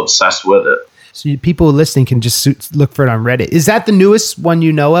I'm so obsessed with it. So people listening can just look for it on Reddit. Is that the newest one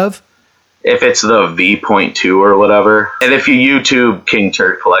you know of? If it's the V.2 or whatever. And if you YouTube King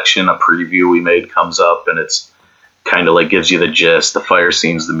Turd Collection, a preview we made comes up, and it's kind of like gives you the gist, the fire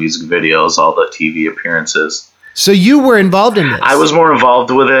scenes, the music videos, all the TV appearances. So you were involved in this? I was more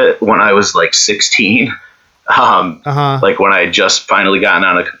involved with it when I was like 16. Like when I had just finally gotten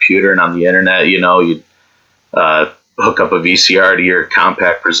on a computer and on the internet, you'd hook up a VCR to your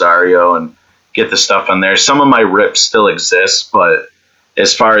compact Presario and get the stuff on there. Some of my rips still exist, but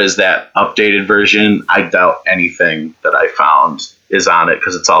as far as that updated version, I doubt anything that I found is on it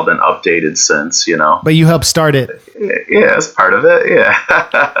because it's all been updated since, But you helped start it. Yeah, that's part of it,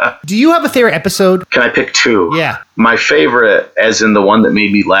 yeah. Do you have a favorite episode? Can I pick 2? Yeah. My favorite, as in the one that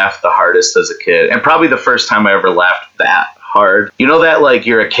made me laugh the hardest as a kid, and probably the first time I ever laughed that hard. You know that, like,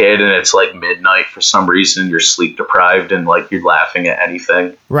 you're a kid and it's, like, midnight for some reason, you're sleep deprived and, like, you're laughing at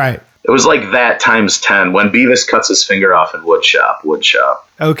anything? Right. It was like that times 10 when Beavis cuts his finger off in Woodshop.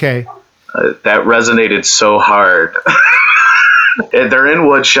 Okay. That resonated so hard. They're in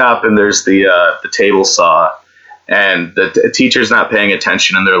Woodshop and there's the table saw and the teacher's not paying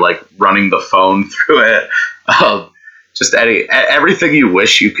attention and they're like running the phone through it. Just everything you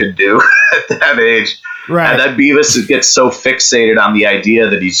wish you could do at that age. Right. And then Beavis gets so fixated on the idea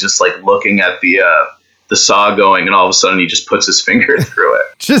that he's just like looking at the the saw going, and all of a sudden he just puts his finger through it.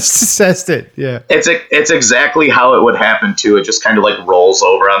 Just assessed it. Yeah. It's exactly how it would happen too. It just kind of like rolls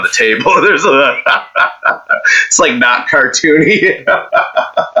over on the table. It's like not cartoony.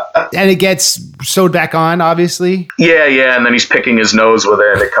 And it gets sewed back on, obviously. Yeah, and then he's picking his nose with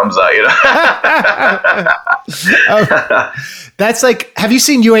it, and it comes out. That's like. Have you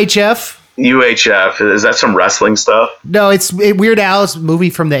seen UHF? UHF, is that some wrestling stuff? No, it's Weird Al's movie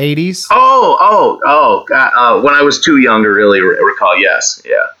from the 80s. Oh! When I was too young to really recall, yes,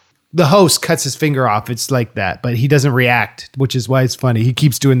 yeah. The host cuts his finger off. It's like that, but he doesn't react, which is why it's funny. He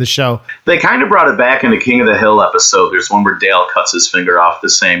keeps doing the show. They kind of brought it back in the King of the Hill episode. There's one where Dale cuts his finger off the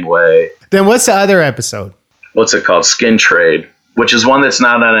same way. Then what's the other episode? What's it called? Skin Trade, which is one that's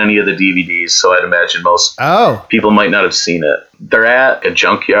not on any of the DVDs, so I'd imagine most people might not have seen it. They're at a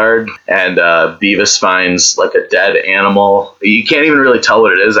junkyard, and Beavis finds like a dead animal. You can't even really tell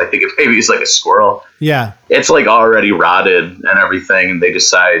what it is. I think maybe it's like a squirrel. Yeah. It's like already rotted and everything, and they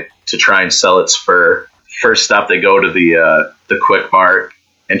decide to try and sell its fur. First stop, they go to the Quick Mart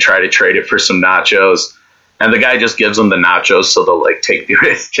and try to trade it for some nachos. And the guy just gives them the nachos, so they'll like get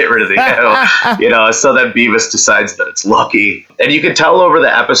rid of the so that Beavis decides that it's lucky. And you can tell over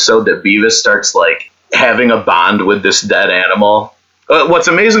the episode that Beavis starts like having a bond with this dead animal. What's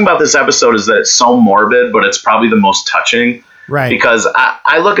amazing about this episode is that it's so morbid, but it's probably the most touching. Right. Because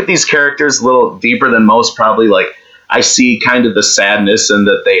I look at these characters a little deeper than most, probably. Like, I see kind of the sadness in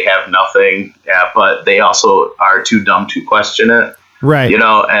that they have nothing, but they also are too dumb to question it. Right.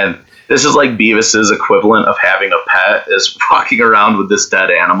 And this is like Beavis's equivalent of having a pet, is walking around with this dead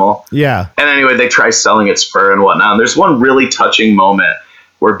animal. Yeah. And anyway, they try selling its fur and whatnot. And there's one really touching moment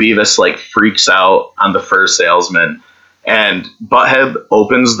where Beavis like freaks out on the fur salesman, and Butthead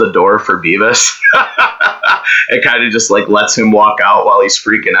opens the door for Beavis. It kind of just like lets him walk out while he's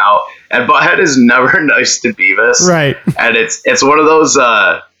freaking out. And Butthead is never nice to Beavis. Right. And it's one of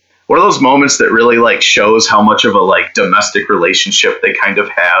those moments that really like shows how much of a like domestic relationship they kind of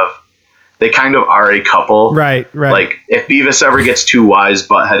have. They kind of are a couple. Right. Like, if Beavis ever gets too wise,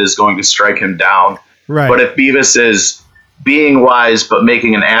 Butthead is going to strike him down. Right. But if Beavis is being wise but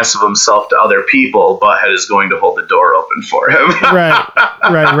making an ass of himself to other people, Butthead is going to hold the door open for him.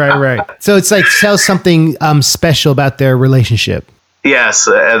 Right. So it's like tell something special about their relationship. Yes,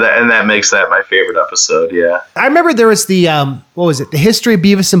 and that makes that my favorite episode, yeah. I remember there was the, what was it? The History of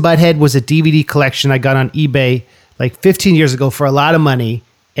Beavis and Butthead was a DVD collection I got on eBay like 15 years ago for a lot of money.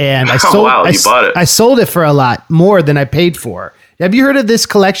 And I sold, you bought it. I sold it for a lot more than I paid for. Have you heard of this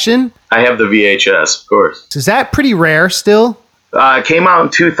collection? I have the VHS, of course. Is that pretty rare still? It came out in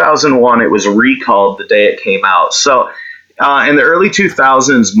 2001. It was recalled the day it came out. So in the early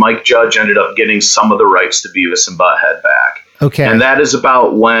 2000s, Mike Judge ended up getting some of the rights to Beavis and Butthead back. Okay. And that is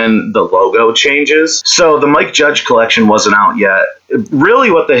about when the logo changes. So the Mike Judge collection wasn't out yet.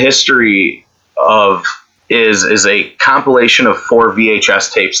 Really what the history of is a compilation of 4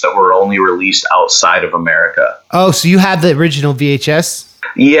 VHS tapes that were only released outside of America. Oh, so you have the original VHS?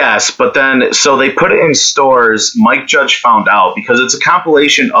 Yes, but then, so they put it in stores. Mike Judge found out because it's a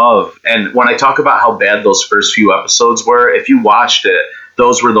compilation of, and when I talk about how bad those first few episodes were, if you watched it,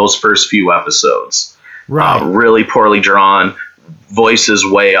 those were those first few episodes. Right. Really poorly drawn, voices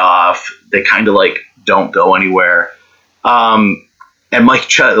way off. They kind of like don't go anywhere. And Mike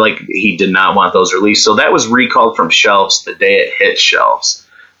Judge, like, he did not want those released. So that was recalled from shelves the day it hit shelves.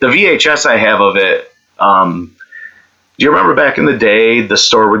 The VHS I have of it, do you remember back in the day, the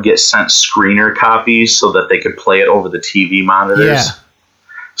store would get sent screener copies so that they could play it over the TV monitors? Yeah.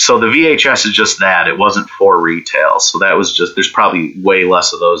 So the VHS is just that. It wasn't for retail. So that was just, there's probably way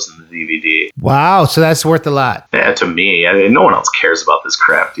less of those than the DVD. Wow. So that's worth a lot. Yeah, to me. I mean, no one else cares about this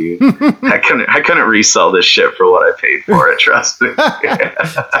crap, dude. I couldn't resell this shit for what I paid for it, trust me.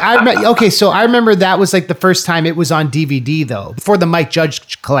 Okay, so I remember that was like the first time it was on DVD, though, for the Mike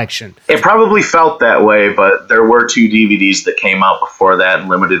Judge collection. It probably felt that way, but there were 2 DVDs that came out before that,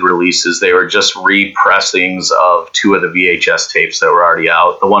 limited releases. They were just repressings of 2 of the VHS tapes that were already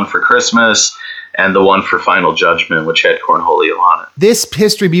out. The one for Christmas and the one for Final Judgment, which had Cornholio on it. This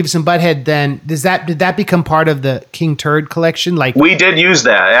History of Beavis and Butthead, then, did that become part of the King Turd collection? Like, we did use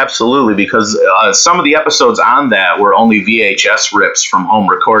that, absolutely, because some of the episodes on that were only VHS rips from home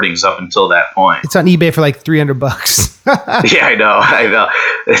recordings up until that point. It's on eBay for like $300. Yeah, I know.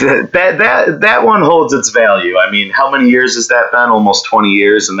 That one holds its value. I mean, how many years has that been? Almost 20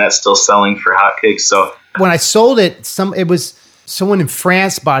 years, and that's still selling for hotcakes. So when I sold it, someone in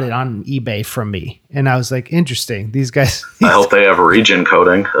France bought it on eBay from me. And I was like, interesting. These guys. I hope they have region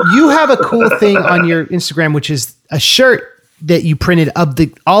coding. You have a cool thing on your Instagram, which is a shirt that you printed of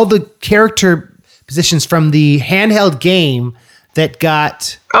all the character positions from the handheld game that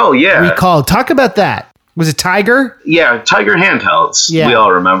got recalled. Talk about that. Was it Tiger? Yeah, Tiger handhelds. Yeah. We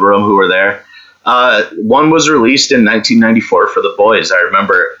all remember them who were there. One was released in 1994 for the boys. I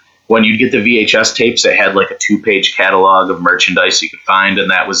remember when you'd get the VHS tapes, it had like a 2-page catalog of merchandise you could find, and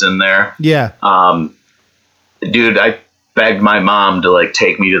that was in there. Yeah. Dude, I begged my mom to like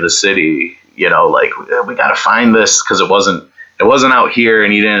take me to the city, you know, like we got to find this because it wasn't out here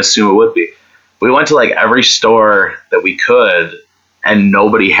and you didn't assume it would be. We went to like every store that we could and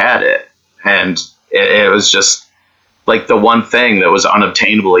nobody had it. And it was just like the one thing that was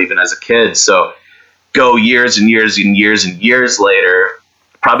unobtainable even as a kid. So go years and years and years and years later,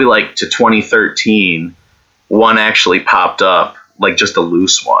 probably like to 2013, one actually popped up, like just a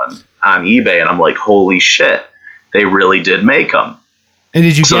loose one on eBay. And I'm like, holy shit, they really did make them. And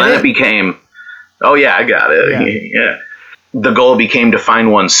did you so get then it? it became, oh yeah, I got it. Yeah. The goal became to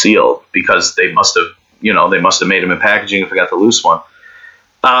find one sealed because they must have made them in packaging if I got the loose one.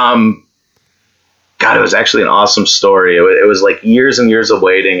 God, it was actually an awesome story. It was like years and years of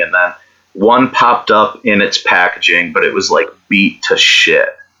waiting, and then one popped up in its packaging, but it was like beat to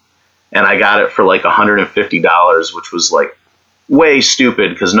shit. And I got it for like $150, which was like way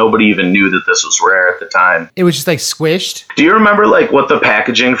stupid because nobody even knew that this was rare at the time. It was just like squished. Do you remember like what the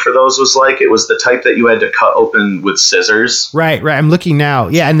packaging for those was like? It was the type that you had to cut open with scissors. Right. I'm looking now.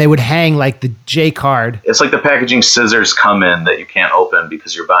 Yeah, and they would hang like the J card. It's like the packaging scissors come in that you can't open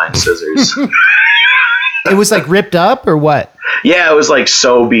because you're buying scissors. It was like ripped up or what? Yeah, it was like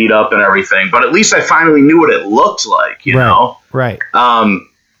so beat up and everything. But at least I finally knew what it looked like, you know? Right.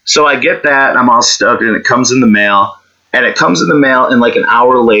 So I get that and I'm all stoked and it comes in the mail. And it comes in the mail, and like an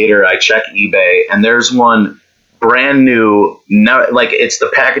hour later, I check eBay, and there's one brand new. Like it's the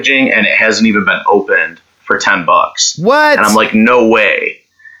packaging, and it hasn't even been opened for $10. What? And I'm like, no way.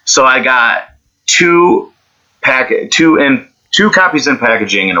 So I got two copies in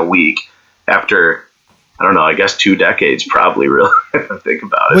packaging in a week after, I don't know, I guess 2 decades, probably. Really, if I think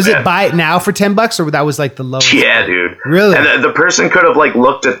about it. Was it buy it now for $10, or that was like the lowest? Yeah, dude. Really? And the person could have like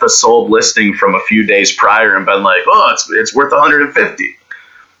looked at the sold listing from a few days prior and been like, "Oh, it's worth $150."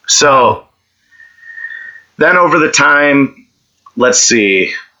 So then over the time, let's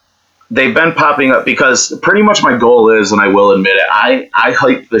see, they've been popping up because pretty much my goal is, and I will admit it, I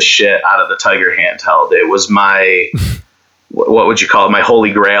hyped the shit out of the Tiger handheld. It was my what would you call it? My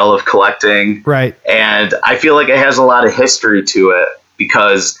holy grail of collecting. Right. And I feel like it has a lot of history to it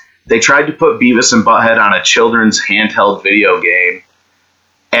because they tried to put Beavis and Butthead on a children's handheld video game.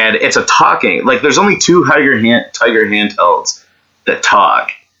 And it's a talking, like there's only 2 Tiger handhelds that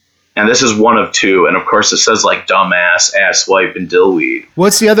talk. And this is one of 2. And of course it says like dumbass, asswipe, and dillweed.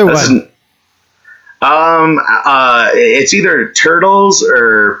 What's the other one? It's either Turtles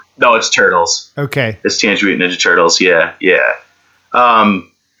or no, it's Turtles. Okay. It's Teenage Mutant Ninja Turtles. Yeah.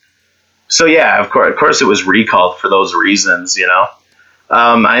 So yeah, of course it was recalled for those reasons, you know.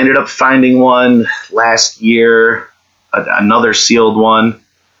 I ended up finding one last year, another sealed one.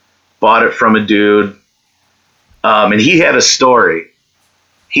 Bought it from a dude, and he had a story.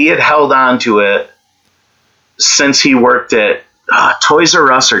 He had held on to it since he worked at Toys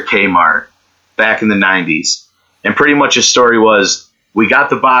R Us or Kmart back in the 90s. And pretty much his story was, we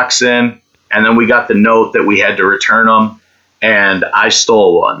got the box in, and then we got the note that we had to return them, and I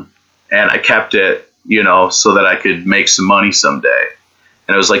stole one. And I kept it, you know, so that I could make some money someday.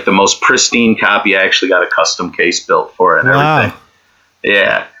 And it was like the most pristine copy. I actually got a custom case built for it and everything.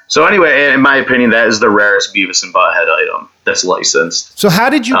 Yeah. So anyway, in my opinion, that is the rarest Beavis and Butthead item that's licensed. So how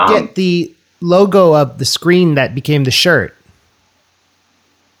did you get the logo of the screen that became the shirt?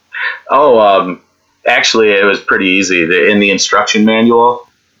 Actually, it was pretty easy. In the instruction manual,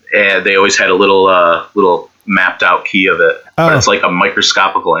 and they always had a little mapped out key of it. Oh. But it's like a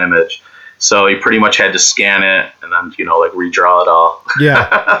microscopical image. So you pretty much had to scan it and then, you know, like redraw it all.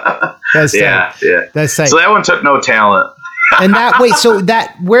 Yeah. That's yeah. That's tight. So that one took no talent. And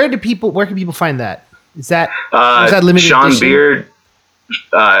where can people find that? Is that limited Sean edition? Beard,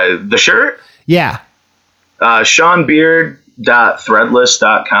 the shirt? Yeah.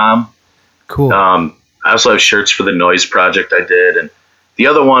 SeanBeard.threadless.com. Cool. I also have shirts for the Noise project I did. And the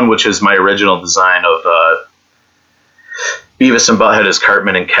other one, which is my original design of Beavis and Butthead as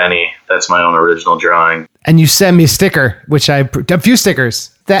Cartman and Kenny. That's my own original drawing. And you sent me a sticker, a few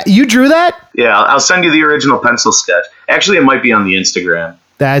stickers. That you drew that? Yeah, I'll send you the original pencil sketch. Actually, it might be on the Instagram.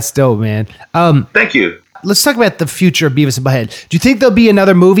 That's dope, man. Thank you. Let's talk about the future of Beavis and Butthead. Do you think there'll be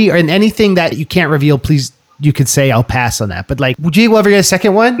another movie or anything that you can't reveal? Please you could say I'll pass on that. But like, would you ever get a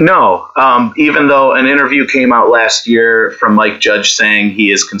second one? No, even though an interview came out last year from Mike Judge saying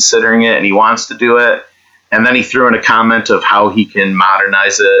he is considering it and he wants to do it. And then he threw in a comment of how he can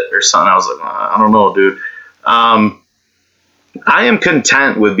modernize it or something. I was like, I don't know, dude. I am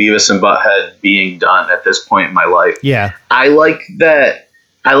content with Beavis and Butthead being done at this point in my life. Yeah. I like it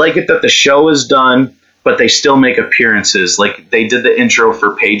that the show is done, but they still make appearances. Like they did the intro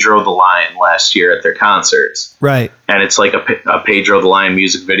for Pedro the Lion last year at their concerts. Right. And it's like a Pedro the Lion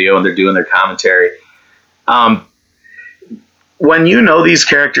music video and they're doing their commentary. When you know these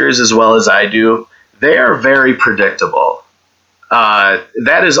characters as well as I do, they are very predictable.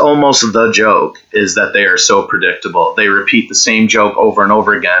 That is almost the joke, is that they are so predictable. They repeat the same joke over and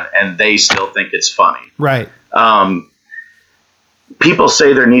over again, and they still think it's funny. Right. People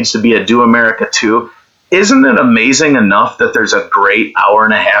say there needs to be a Do America 2. Isn't it amazing enough that there's a great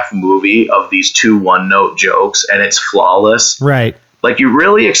hour-and-a-half movie of these two one-note jokes, and it's flawless? Right. Like, you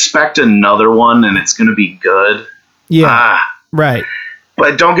really expect another one, and it's going to be good? Yeah. Right.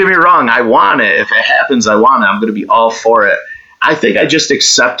 But don't get me wrong, I want it. If it happens, I want it. I'm going to be all for it. I think I just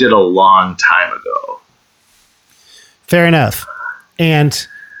accepted a long time ago. Fair enough. And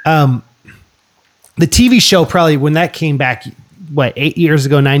the TV show, probably when that came back, 8 years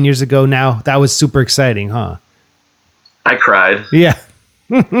ago, 9 years ago now, that was super exciting, huh? I cried. Yeah.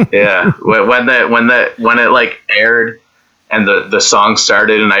 Yeah. When it like aired and the song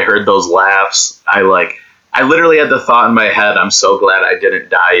started and I heard those laughs, I literally had the thought in my head, I'm so glad I didn't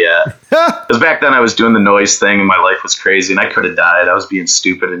die yet. Because back then I was doing the noise thing and my life was crazy and I could have died. I was being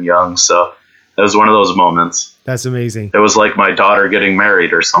stupid and young. So that was one of those moments. That's amazing. It was like my daughter getting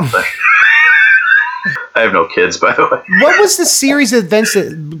married or something. I have no kids, by the way. What was the series of events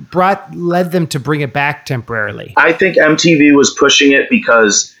that led them to bring it back temporarily? I think MTV was pushing it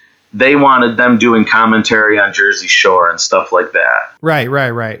because they wanted them doing commentary on Jersey Shore and stuff like that.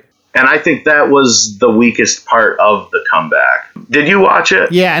 Right. And I think that was the weakest part of the comeback. Did you watch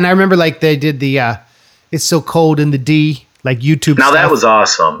it? Yeah, and I remember like they did the It's So Cold in the D, like YouTube Now stuff. that was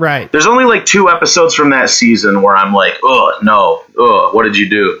awesome. Right. There's only like 2 episodes from that season where I'm like, what did you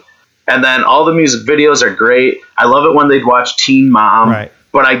do? And then all the music videos are great. I love it when they'd watch Teen Mom. Right.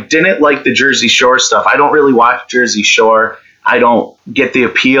 But I didn't like the Jersey Shore stuff. I don't really watch Jersey Shore. I don't get the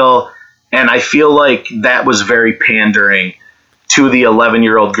appeal. And I feel like that was very pandering to the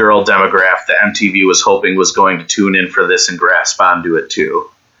 11-year-old girl demographic that MTV was hoping was going to tune in for this and grasp onto it too.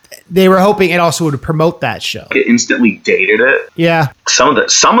 They were hoping it also would promote that show. It instantly dated it. Yeah. Some of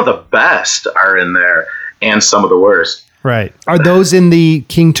the best are in there and some of the worst. Right. Are those in the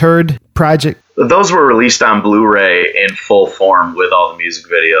King Turd project? Those were released on Blu-ray in full form with all the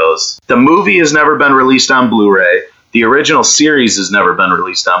music videos. The movie has never been released on Blu-ray. The original series has never been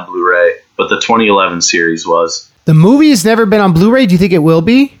released on Blu-ray, but the 2011 series was. The movie has never been on Blu-ray? Do you think it will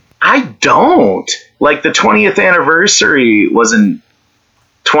be? I don't. Like, the 20th anniversary was in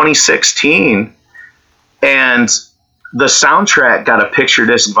 2016, and the soundtrack got a picture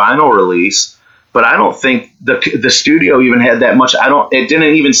disc vinyl release, but I don't think the studio even had that much. It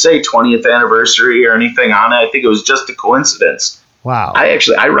didn't even say 20th anniversary or anything on it. I think it was just a coincidence. Wow.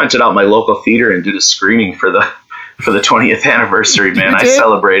 I rented out my local theater and did a screening for the 20th anniversary, man. I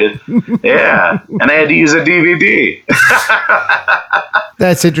celebrated. Yeah. And I had to use a DVD.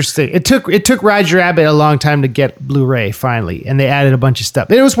 That's interesting. It took Roger Rabbit a long time to get Blu-ray finally, and they added a bunch of stuff.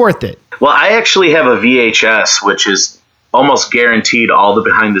 It was worth it. Well, I actually have a VHS, which is almost guaranteed all the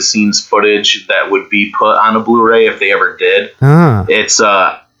behind the scenes footage that would be put on a Blu-ray if they ever did. It's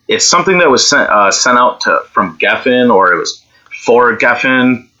something that was sent out from Geffen, or it was for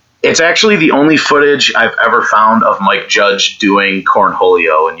Geffen. It's actually the only footage I've ever found of Mike Judge doing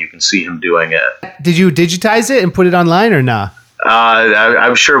Cornholio, and you can see him doing it. Did you digitize it and put it online or not?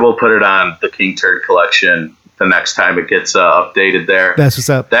 I'm sure we'll put it on the King Turd collection the next time it gets updated there. That's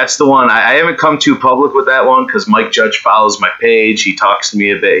what's up. That's the one. I haven't come too public with that one because Mike Judge follows my page. He talks to me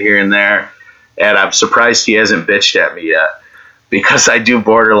a bit here and there, and I'm surprised he hasn't bitched at me yet because I do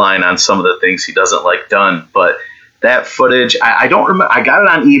borderline on some of the things he doesn't like done, but that footage, I don't remember. I got it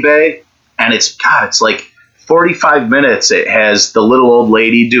on eBay, and it's like 45 minutes. It has the little old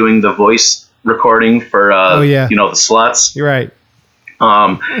lady doing the voice recording for, the Sluts. You're right.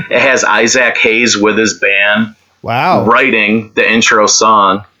 It has Isaac Hayes with his band. Wow. Writing the intro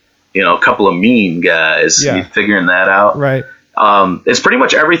song. A couple of mean guys. Yeah. You figuring that out. Right. It's pretty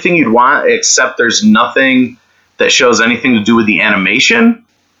much everything you'd want, except there's nothing that shows anything to do with the animation.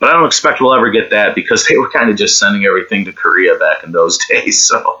 But I don't expect we'll ever get that because they were kind of just sending everything to Korea back in those days.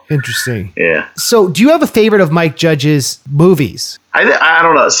 So interesting. Yeah. So do you have a favorite of Mike Judge's movies? I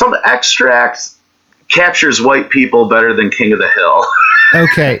don't know. Some Extract captures white people better than King of the Hill.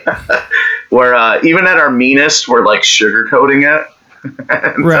 Okay. Where even at our meanest, we're like sugarcoating it.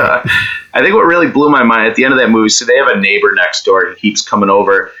 And, right. I think what really blew my mind at the end of that movie, so they have a neighbor next door who keeps coming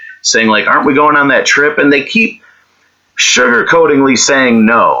over saying, like, aren't we going on that trip? And they keep sugarcoatingly saying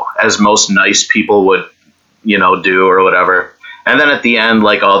no, as most nice people would, do or whatever. And then at the end,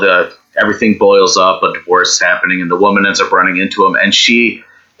 like, everything boils up, a divorce is happening, and the woman ends up running into him, and she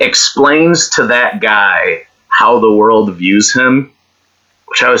explains to that guy how the world views him,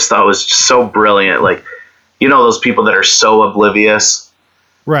 which I always thought was just so brilliant. Like, those people that are so oblivious.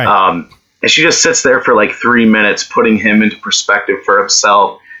 Right. And she just sits there for like 3 minutes, putting him into perspective for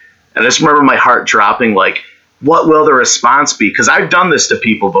himself. And I just remember my heart dropping, like, what will the response be? Because I've done this to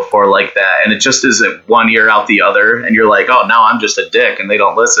people before like that, and it just isn't one ear out the other, and you're like, oh, now I'm just a dick, and they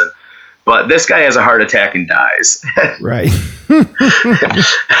don't listen. But this guy has a heart attack and dies. Right.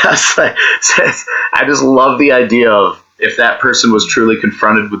 I just love the idea of if that person was truly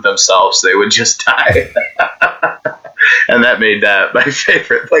confronted with themselves, they would just die. And that made that my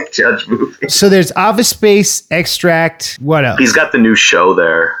favorite, like, Judge movie. So there's Office Space, Extract. What else? He's got the new show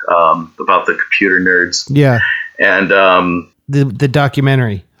there about the computer nerds. Yeah. And the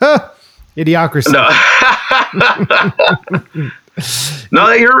documentary. Idiocracy.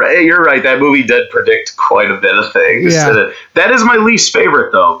 No, you're right. That movie did predict quite a bit of things. Yeah. That is my least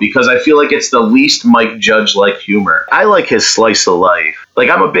favorite, though, because I feel like it's the least Mike Judge-like humor. I like his slice of life. Like,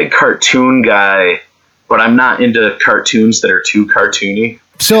 I'm a big cartoon guy, but I'm not into cartoons that are too cartoony.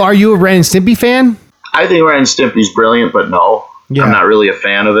 So are you a Ren and Stimpy fan? I think Ren and Stimpy's brilliant, but no. Yeah. I'm not really a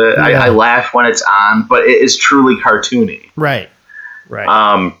fan of it. Yeah. I laugh when it's on, but it is truly cartoony. Right.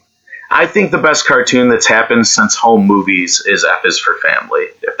 I think the best cartoon that's happened since home movies is F is for Family,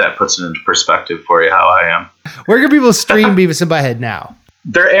 if that puts it into perspective for you how I am. Where can people stream Beavis and Butthead now?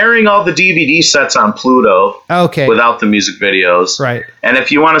 They're airing all the DVD sets on Pluto. Okay. Without the music videos. Right. And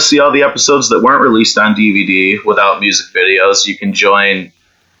if you want to see all the episodes that weren't released on DVD without music videos, you can join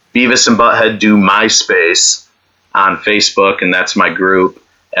Beavis and Butthead Do MySpace on Facebook, and that's my group.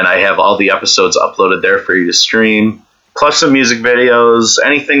 And I have all the episodes uploaded there for you to stream. Plus some music videos,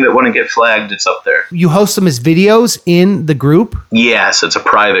 anything that wouldn't get flagged, it's up there. You host them as videos in the group? Yes, it's a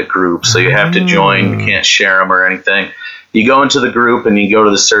private group, so you have to join. You can't share them or anything. You go into the group and you go to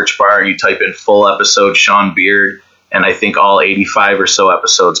the search bar and you type in full episode Sean Beard, and I think all 85 or so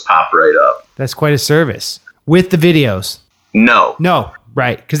episodes pop right up. That's quite a service. With the videos? No,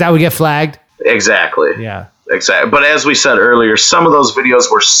 right, because that would get flagged? Exactly. Yeah. Exactly. But as we said earlier, some of those videos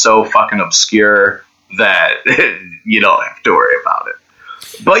were so fucking obscure that you don't have to worry about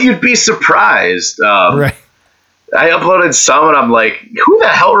it. But you'd be surprised. Right. I uploaded some and I'm like, who the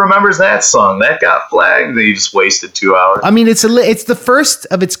hell remembers that song? That got flagged. And you just wasted 2 hours. I mean, it's the first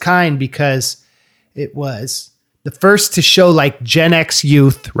of its kind because it was the first to show like Gen X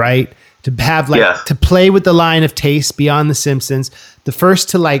youth, right? To have to play with the line of taste beyond The Simpsons. The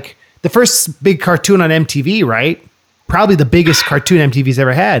first big cartoon on MTV, right? Probably the biggest cartoon MTV's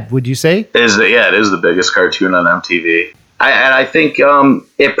ever had, would you say? It is the biggest cartoon on MTV. I think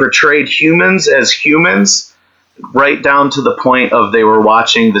it portrayed humans as humans right down to the point of they were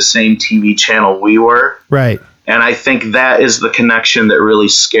watching the same TV channel we were. Right. And I think that is the connection that really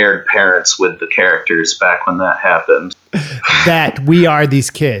scared parents with the characters back when that happened. That we are these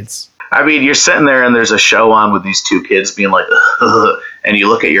kids. I mean, you're sitting there and there's a show on with these two kids being like, and you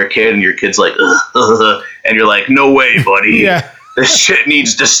look at your kid and your kid's like, and you're like, no way, buddy. Yeah. This shit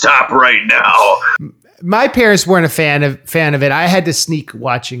needs to stop right now. My parents weren't a fan of it. I had to sneak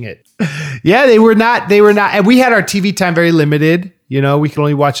watching it. Yeah, they were not. And we had our TV time very limited. We could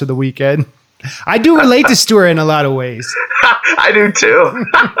only watch on the weekend. I do relate to Stuart in a lot of ways. I do too.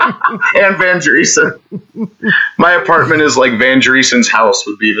 And Van Driesen. My apartment is like Van Driesen's house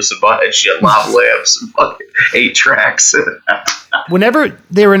with Beavis and Butthead. She had lava lamps and fucking 8 tracks. Whenever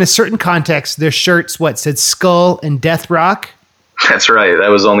they were in a certain context, their shirts, said Skull and Death Rock? That's right. That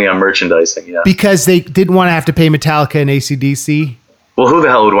was only on merchandising, yeah. Because they didn't want to have to pay Metallica and AC/DC. Well, who the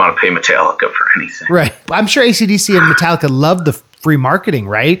hell would want to pay Metallica for anything? Right. I'm sure AC/DC and Metallica loved the free marketing,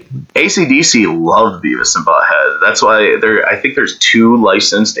 right? AC/DC loved Beavis and Butthead. That's why I think there's 2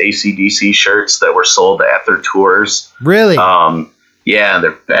 licensed AC/DC shirts that were sold at their tours. Really? Yeah,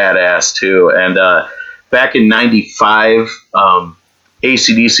 they're badass too. And back in '95,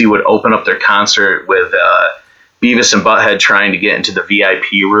 AC/DC would open up their concert with Beavis and Butthead trying to get into the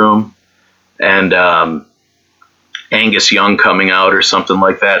VIP room, and Angus Young coming out or something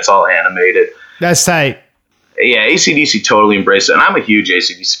like that. It's all animated. That's tight. Yeah, AC/DC totally embraced it, and I'm a huge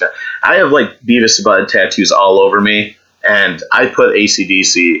AC/DC fan. I have like Beavis and Butthead tattoos all over me. And I put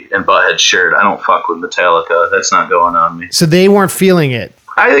AC/DC in Butthead's shirt. I don't fuck with Metallica. That's not going on me. So they weren't feeling it.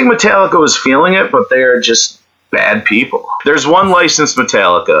 I think Metallica was feeling it, but they are just bad people. There's one licensed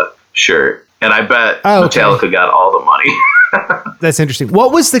Metallica shirt, and I bet Metallica got all the money. That's interesting.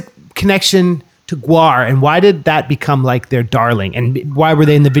 What was the connection to Gwar, and why did that become like their darling? And why were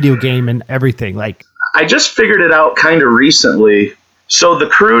they in the video game and everything? Like, I just figured it out kind of recently. So the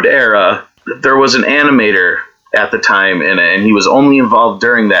Crude era, there was an animator at the time in it, and he was only involved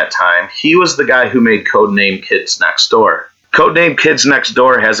during that time. He was the guy who made Codename Kids Next Door. Codename Kids Next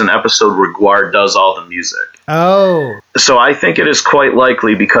Door has an episode where Gwar does all the music. Oh. So I think it is quite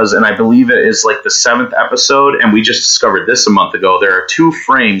likely because, and I believe it is like the 7th episode, and we just discovered this a month ago, there are 2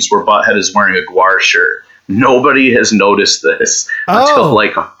 frames where Butthead is wearing a Gwar shirt. Nobody has noticed this until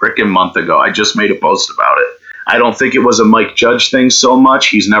like a freaking month ago. I just made a post about it. I don't think it was a Mike Judge thing so much.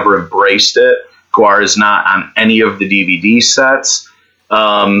 He's never embraced it. Gwar is not on any of the DVD sets.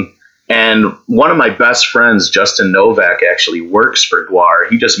 And one of my best friends, Justin Novak, actually works for Gwar.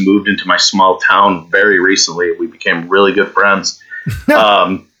 He just moved into my small town very recently. We became really good friends.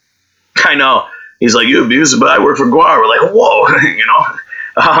 I know. He's like, you abuse it, but I work for Gwar. We're like, whoa, you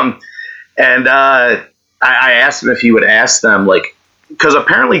know? And I asked him if he would ask them, like, because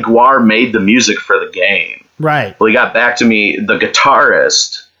apparently Gwar made the music for the game. Right. Well, he got back to me, the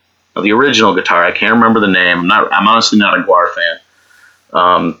guitarist, the original guitar, I can't remember the name. I'm honestly not a Gwar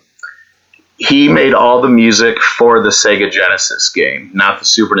fan. He made all the music for the Sega Genesis game, not the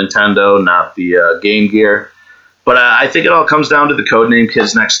Super Nintendo, not the Game Gear. But I think it all comes down to the Codename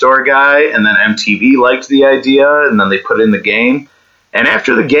Kids Next Door guy, and then MTV liked the idea, and then they put it in the game. And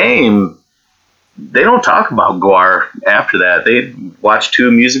after the game, they don't talk about Gwar after that. They watched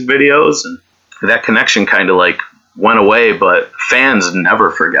 2 music videos, and that connection kind of like went away, but fans never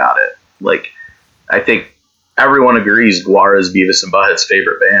forgot it. Like, I think everyone agrees Gwar is Beavis and Butthead's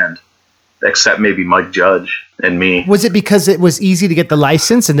favorite band. Except maybe Mike Judge and me. Was it because it was easy to get the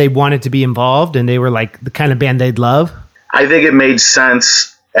license and they wanted to be involved and they were like the kind of band they'd love? I think it made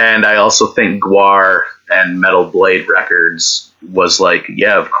sense. And I also think Gwar and Metal Blade Records was like,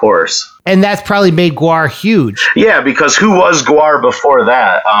 yeah, of course. And that's probably made Gwar huge. Yeah, because who was Gwar before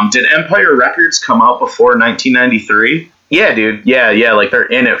that? Did Empire Records come out before 1993? Yeah, dude. Yeah. Like they're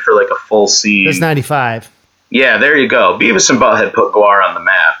in it for like a full scene. It's 95. Yeah, there you go. Beavis and Butthead put Gwar on the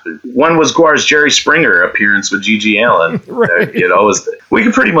map. When was Gwar's Jerry Springer appearance with G.G. Allen? Right. You know, we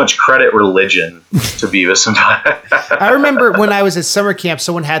can pretty much credit religion to Beavis and Butthead. I remember when I was at summer camp,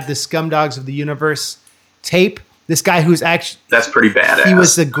 someone had the Scumdogs of the Universe tape. This guy who's actually... That's pretty badass. He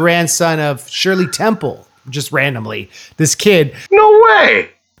was the grandson of Shirley Temple, just randomly. This kid. No way!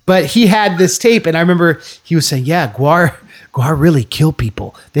 But he had this tape, and I remember he was saying, yeah, Gwar really kill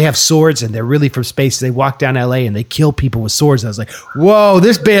people. They have swords and they're really from space. They walk down LA and they kill people with swords. I was like, whoa,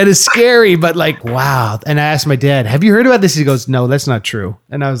 this band is scary, but like, wow. And I asked my dad, have you heard about this? He goes, no, that's not true.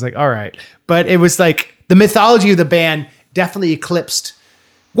 And I was like, all right. But it was like the mythology of the band definitely eclipsed.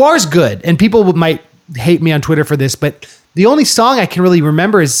 Gwar's good. And people might hate me on Twitter for this, but the only song I can really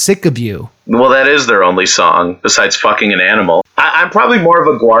remember is Sick of You. Well, that is their only song besides Fucking an Animal. I'm probably more of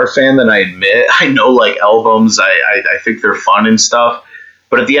a Gwar fan than I admit. I know like albums. I think they're fun and stuff.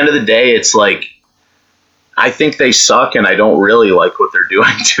 But at the end of the day, it's like, I think they suck and I don't really like what they're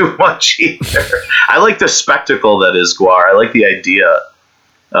doing too much either. I like the spectacle that is Gwar. I like the idea.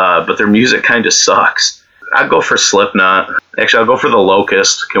 But their music kind of sucks. I'd go for Slipknot. Actually, I'll go for The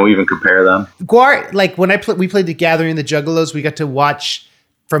Locust. Can we even compare them? Gwar, like when we played The Gathering, the Juggalos, we got to watch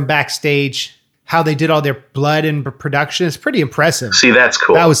from backstage how they did all their blood and production. It's pretty impressive. See, that's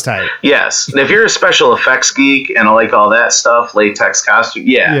cool. That was tight. Yes. And if you're a special effects geek and I like all that stuff, latex costume,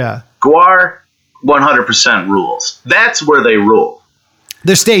 yeah. Gwar, 100% rules. That's where they rule.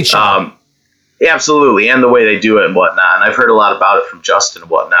 Their stage show. Absolutely. And the way they do it and whatnot. And I've heard a lot about it from Justin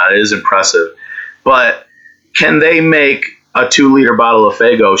and whatnot. It is impressive. But can they make a 2-liter bottle of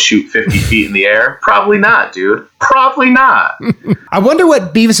Faygo shoot 50 feet in the air? Probably not, dude. Probably not. I wonder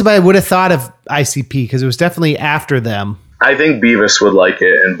what Beavis and Butthead would have thought of ICP, because it was definitely after them. I think Beavis would like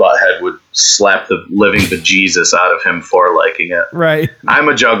it, and Butthead would slap the living bejesus out of him for liking it. Right. I'm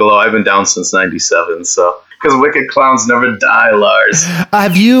a juggalo. I've been down since 97, so... Because wicked clowns never die, Lars.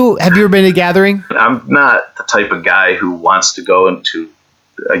 Have you ever been to a gathering? I'm not the type of guy who wants to go into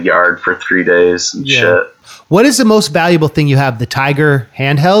a yard for 3 days and shit. What is the most valuable thing you have? The Tiger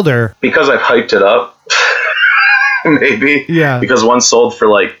handheld, or? Because I've hyped it up. Maybe. Yeah. Because one sold for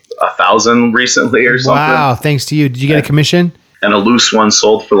like 1,000 recently or something. Wow, thanks to you. Did you get a commission? And a loose one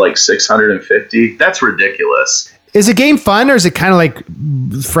sold for like 650. That's ridiculous. Is the game fun, or is it kind of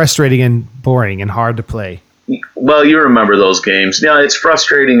like frustrating and boring and hard to play? Well, you remember those games. Yeah, it's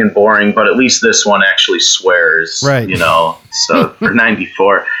frustrating and boring, but at least this one actually swears. Right. So for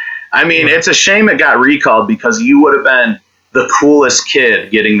 94. I mean, it's a shame it got recalled because you would have been the coolest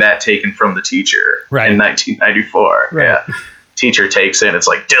kid getting that taken from the teacher in 1994. Right. Yeah. Teacher takes it, it's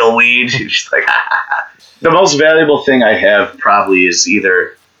like dillweed. She's like, The most valuable thing I have probably is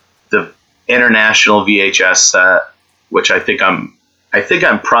either the international VHS set, which I think I'm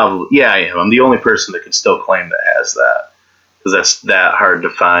probably, I am. I'm the only person that can still claim that has that, because that's that hard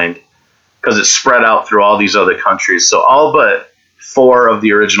to find, because it's spread out through all these other countries. So all but 4 of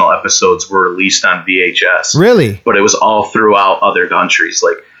the original episodes were released on VHS. Really? But it was all throughout other countries.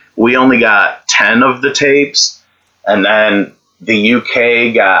 Like, we only got 10 of the tapes, and then the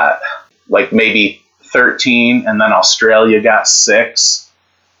UK got like maybe 13, and then Australia got 6.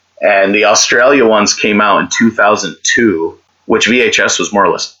 And the Australia ones came out in 2002, which VHS was more or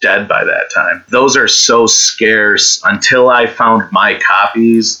less dead by that time. Those are so scarce. Until I found my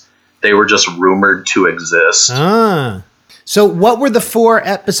copies, they were just rumored to exist. So what were the 4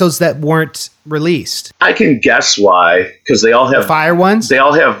 episodes that weren't released? I can guess why, because they all have... The fire ones? They're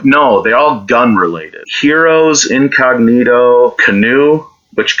all gun related. Heroes, Incognito, Canoe,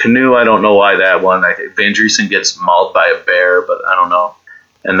 which Canoe, I don't know why that one. I think Van Driesen gets mauled by a bear, but I don't know.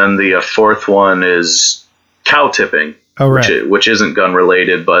 And then the 4th one is cow tipping. Oh, right. Which isn't gun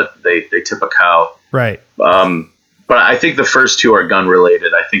related, but they tip a cow. Right. But I think the first 2 are gun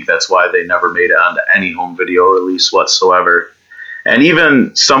related. I think that's why they never made it onto any home video release whatsoever. And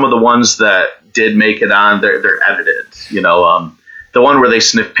even some of the ones that did make it on, they're edited. The one where they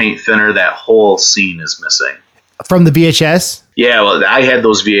sniff paint thinner, that whole scene is missing. From the VHS? Yeah, well, I had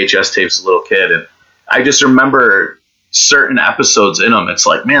those VHS tapes as a little kid, and I just remember certain episodes in them. It's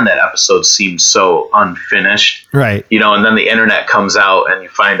like, man, that episode seems so unfinished. Right. And then the internet comes out and you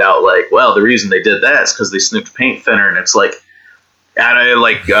find out, like, well, the reason they did that is because they sniffed paint thinner, and it's like,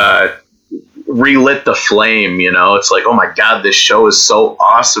 relit the flame, It's like, oh my God, this show is so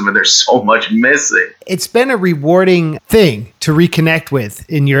awesome and there's so much missing. It's been a rewarding thing to reconnect with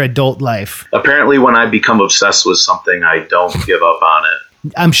in your adult life. Apparently, when I become obsessed with something, I don't give up on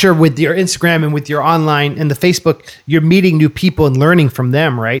it. I'm sure with your Instagram and with your online and the Facebook, you're meeting new people and learning from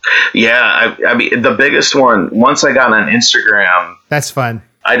them, right? Yeah. I mean, the biggest one, once I got on Instagram. That's fun.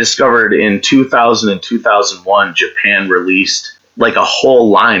 I discovered in 2000 and 2001, Japan released like a whole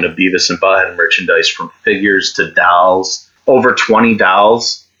line of Beavis and Butthead merchandise, from figures to dolls, over 20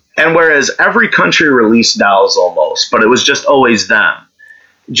 dolls. And whereas every country released dolls almost, but it was just always them.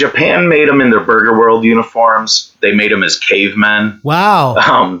 Japan made them in their Burger World uniforms. They made them as cavemen.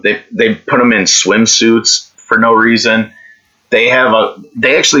 Wow. They put them in swimsuits for no reason. They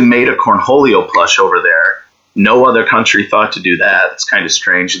actually made a Cornholio plush over there. No other country thought to do that. It's kind of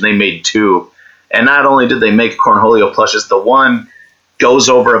strange. And they made 2. And not only did they make Cornholio plushes, the one goes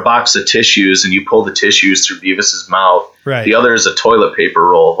over a box of tissues and you pull the tissues through Beavis's mouth. Right. The other is a toilet paper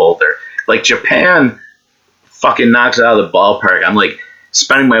roll holder. Like, Japan fucking knocks it out of the ballpark. I'm like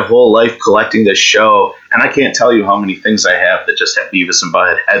spending my whole life collecting this show, and I can't tell you how many things I have that just have Beavis and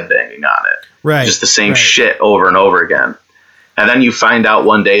Butthead headbanging on it. Right. Just the same shit over and over again. And then you find out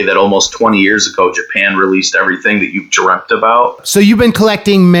one day that almost 20 years ago, Japan released everything that you've dreamt about. So you've been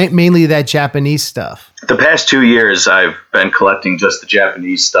collecting mainly that Japanese stuff. The past 2 years, I've been collecting just the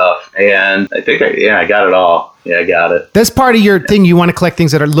Japanese stuff. And I think, I got it all. Yeah, I got it. That's part of your thing. You want to collect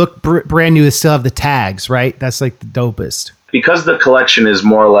things that look brand new and still have the tags, right? That's like the dopest. Because the collection is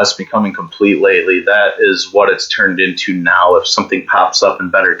more or less becoming complete lately, that is what it's turned into now. If something pops up in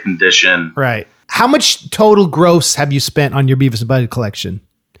better condition. Right. How much total gross have you spent on your Beavis and Butthead collection?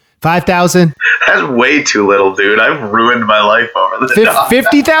 5,000? That's way too little, dude. I've ruined my life over the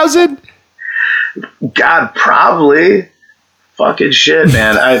 50,000? God, probably. Fucking shit,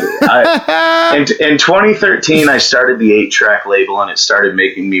 man. In 2013, I started the 8-track label, and it started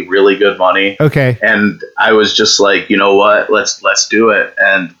making me really good money. Okay. And I was just like, you know what? Let's do it.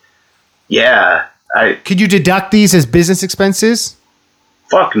 And yeah, could you deduct these as business expenses?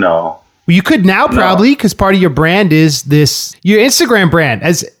 Fuck no. Well, you could now probably, because part of your brand is your Instagram brand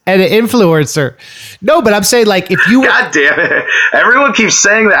as an influencer. No, but I'm saying, like, if you... God damn it. Everyone keeps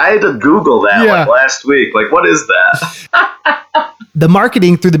saying that. I had to Google that like last week. Like, what is that? The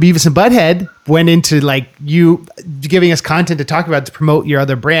marketing through the Beavis and Butthead went into, like, you giving us content to talk about to promote your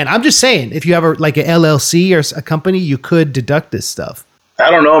other brand. I'm just saying, if you have an LLC or a company, you could deduct this stuff. I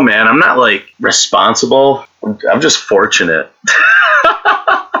don't know, man. I'm not, like, responsible. I'm just fortunate.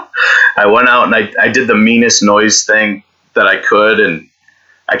 I went out and I did the meanest noise thing that I could, and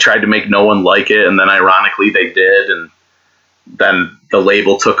I tried to make no one like it, and then ironically they did, and then the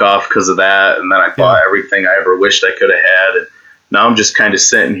label took off because of that, and then I bought everything I ever wished I could have had, and now I'm just kind of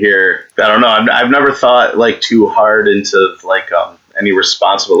sitting here. I don't know. I've never thought like too hard into like any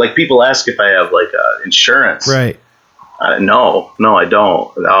responsible. Like people ask if I have like insurance. Right. No, I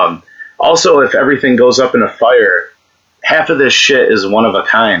don't. Also, if everything goes up in a fire, half of this shit is one of a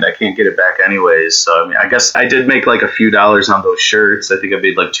kind. I can't get it back anyways. So I mean, I guess I did make like a few dollars on those shirts. I think I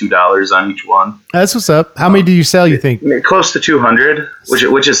made like $2 on each one. That's what's up. How many do you sell? You think close to 200,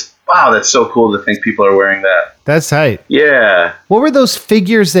 which is wow. That's so cool to think people are wearing that. That's tight. Yeah. What were those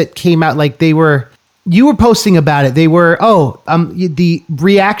figures that came out? Like you were posting about it. They were the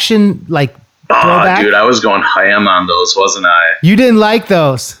reaction like. Oh, dude, I was going ham on those, wasn't I? You didn't like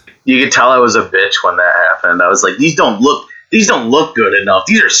those. You could tell I was a bitch when that happened. I was like, these don't look good enough.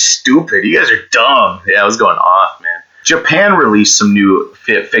 These are stupid. You guys are dumb. Yeah, I was going off, man. Japan released some new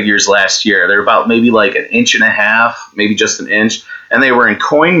figures last year. They're about maybe like an inch and a half, maybe just an inch, and they were in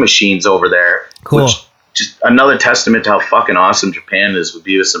coin machines over there. Cool. Which just another testament to how fucking awesome Japan is with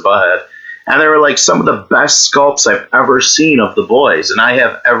Beavis and Butthead. And they were like some of the best sculpts I've ever seen of the boys. And I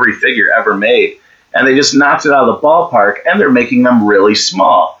have every figure ever made. And they just knocked it out of the ballpark, and they're making them really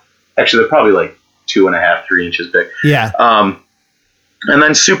small. Actually, they're probably like 2.5, 3 inches big. Yeah. And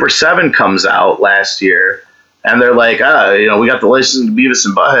then Super 7 comes out last year, and they're like, we got the license to Beavis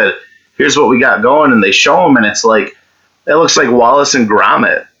and Butthead. Here's what we got going. And they show them, and it's like, it looks like Wallace and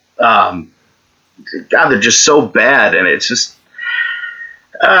Gromit. God, they're just so bad. And it's just,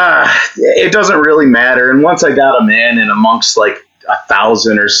 it doesn't really matter. And once I got them in and amongst like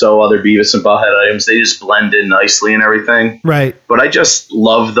 1,000 or so other Beavis and Butthead items, they just blend in nicely and everything. Right. But I just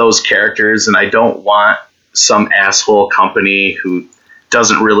love those characters, and I don't want some asshole company who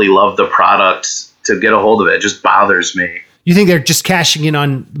doesn't really love the product to get a hold of it. It just bothers me. You think they're just cashing in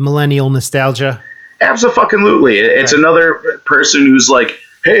on millennial nostalgia? Absolutely. It's another person who's like,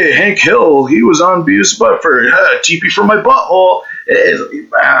 hey, Hank Hill, he was on Beavis and Butthead, TP for my butthole.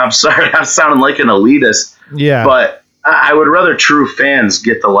 I'm sorry, I'm sounding like an elitist. Yeah. But I would rather true fans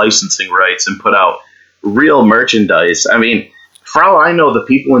get the licensing rights and put out real merchandise. I mean, for all I know, the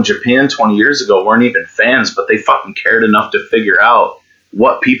people in Japan 20 years ago weren't even fans, but they fucking cared enough to figure out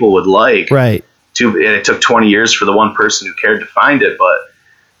what people would like. Right. And it took 20 years for the one person who cared to find it, but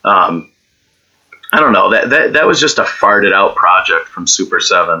I don't know. That was just a farted out project from Super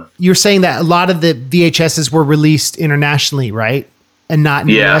 7. You're saying that a lot of the VHSs were released internationally, right? And not in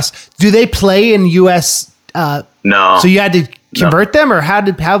the US. Do they play in US? No. So you had to convert them, or how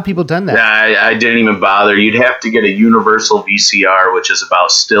have people done that? I didn't even bother. You'd have to get a universal VCR, which is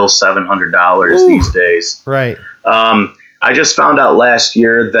about still $700 these days. Right. I just found out last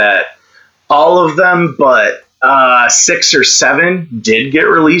year that all of them but 6 or 7 did get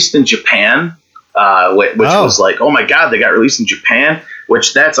released in Japan, which was like, oh my God, they got released in Japan,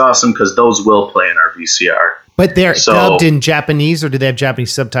 which that's awesome because those will play in our VCR. But they're dubbed in Japanese, or do they have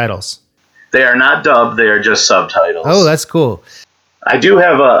Japanese subtitles? They are not dubbed. They are just subtitles. Oh, that's cool. I do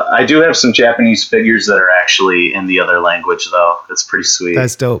have some Japanese figures that are actually in the other language, though. That's pretty sweet.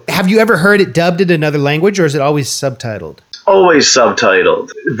 That's dope. Have you ever heard it dubbed in another language, or is it always subtitled? Always subtitled.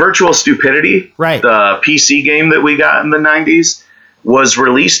 Virtual Stupidity, right? The PC game that we got in the 90s, was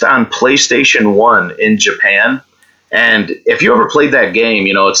released on PlayStation 1 in Japan. And if you ever played that game,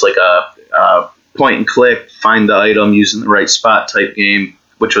 it's like a point and click, find the item using the right spot type game,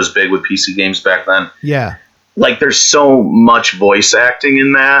 which was big with PC games back then. Yeah. Like, there's so much voice acting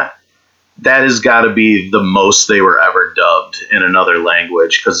in that. That has got to be the most they were ever dubbed in another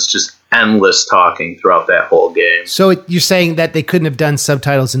language, because it's just endless talking throughout that whole game. So you're saying that they couldn't have done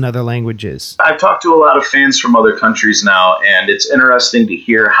subtitles in other languages? I've talked to a lot of fans from other countries now, and it's interesting to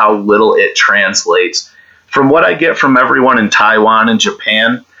hear how little it translates. From what I get from everyone in Taiwan and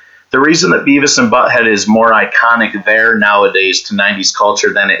Japan, the reason that Beavis and Butthead is more iconic there nowadays to 90s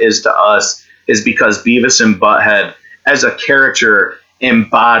culture than it is to us is because Beavis and Butthead, as a character,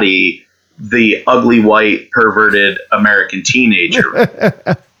 embody the ugly, white, perverted American teenager.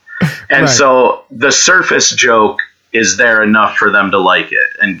 And so the surface joke is there enough for them to like it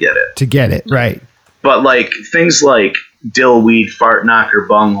and get it. To get it, right. But like things like dillweed, fart knocker,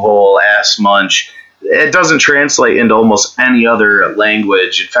 bunghole, ass munch, it doesn't translate into almost any other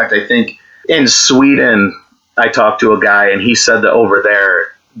language. In fact, I think in Sweden, I talked to a guy and he said that over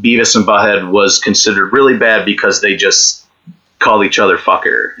there, Beavis and Butthead was considered really bad because they just called each other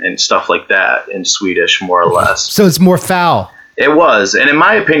fucker and stuff like that in Swedish, more or less. So it's more foul. It was. And in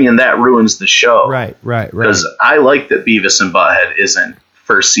my opinion, that ruins the show. Right. Because I like that Beavis and Butthead isn't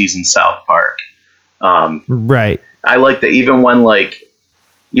first season South Park. Right. I like that even when like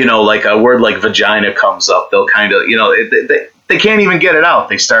a word like vagina comes up, they'll kind of, they can't even get it out.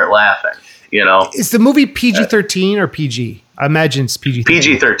 They start laughing. Is the movie PG-13 or PG? I imagine it's PG-13.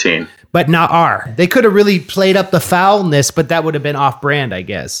 PG-13. But not R. They could have really played up the foulness, but that would have been off-brand, I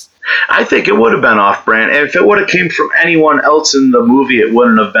guess. I think it would have been off-brand. If it would have came from anyone else in the movie, it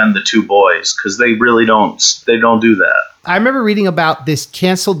wouldn't have been the two boys, because they really don't do that. I remember reading about this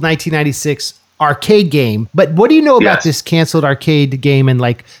canceled 1996 arcade game, but what do you know about this canceled arcade game and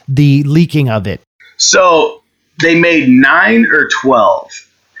like the leaking of it? So they made 9 or 12.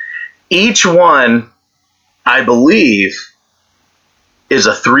 Each one, I believe, is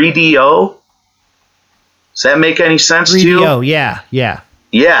a 3DO. Does that make any sense to you? 3DO, yeah.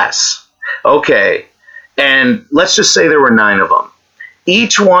 Yes. Okay. And let's just say there were 9 of them.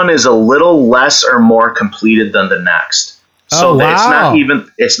 Each one is a little less or more completed than the next. So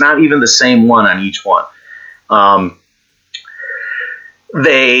it's not even the same one on each one.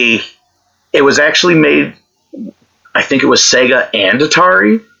 It was actually made, I think it was Sega and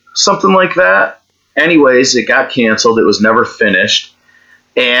Atari, something like that. Anyways, it got canceled. It was never finished.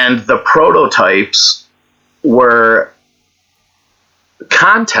 And the prototypes were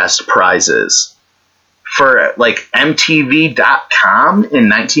contest prizes for like MTV.com in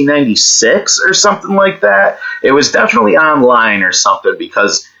 1996 or something like that. It was definitely online or something,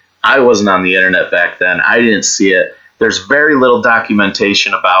 because I wasn't on the internet back then. I didn't see it. There's very little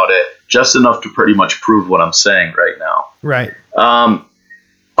documentation about it, just enough to pretty much prove what I'm saying right now. Right.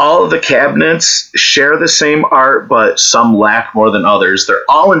 All of the cabinets share the same art, but some lack more than others. They're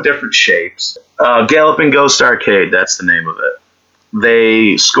all in different shapes. Galloping Ghost Arcade, that's the name of it.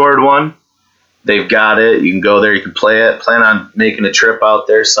 They scored one. They've got it. You can go there. You can play it. Plan on making a trip out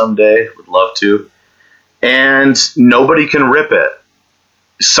there someday. Would love to. And nobody can rip it.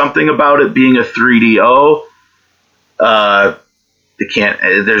 Something about it being a 3DO. They can't.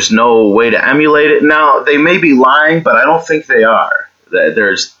 There's no way to emulate it. Now, they may be lying, but I don't think they are.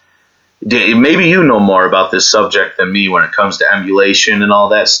 Maybe you know more about this subject than me when it comes to emulation and all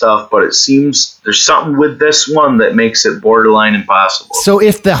that stuff, but it seems there's something with this one that makes it borderline impossible. So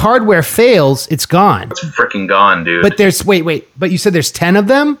if the hardware fails, it's gone. It's freaking gone, dude. But but you said there's 10 of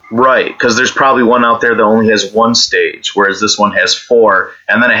them? Right, because there's probably one out there that only has one stage, whereas this one has 4,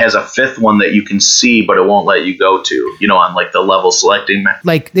 and then it has a 5th one that you can see, but it won't let you go to, on like the level selecting.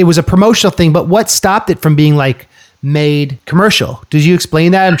 Like it was a promotional thing, but what stopped it from being like made commercial? Did you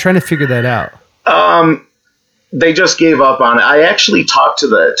explain that? I'm trying to figure that out. They just gave up on it. I actually talked to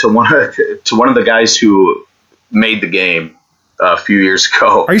one of the guys who made the game a few years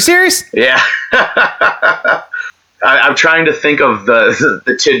ago. Are you serious? Yeah. I'm trying to think of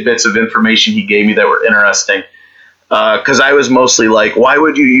the tidbits of information he gave me that were interesting. Because I was mostly like, why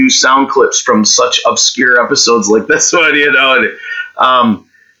would you use sound clips from such obscure episodes like this one?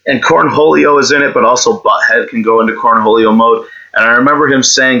 And Cornholio is in it, but also Butthead can go into Cornholio mode. And I remember him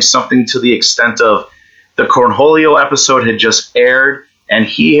saying something to the extent of the Cornholio episode had just aired, and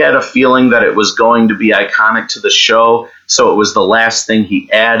he had a feeling that it was going to be iconic to the show, so it was the last thing he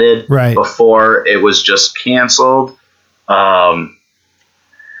added before it was just canceled. And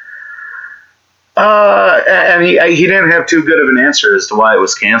he didn't have too good of an answer as to why it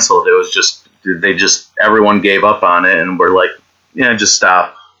was canceled. It was just everyone gave up on it and were like, just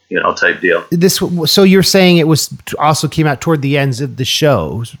stop. Type deal. So you're saying it was also came out toward the ends of the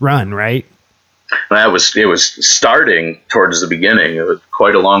show's run, right? It was starting towards the beginning. It was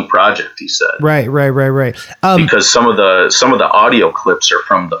quite a long project, he said. Right. Because some of the audio clips are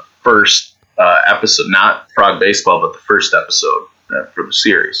from the first episode, not Frog Baseball, but the first episode for the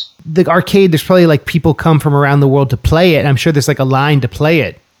series. The arcade, there's probably like people come from around the world to play it. And I'm sure there's like a line to play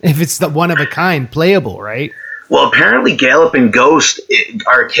it if it's the one of a kind playable, right? Well, apparently Galloping Ghost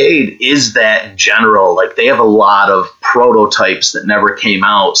Arcade is that in general. Like, they have a lot of prototypes that never came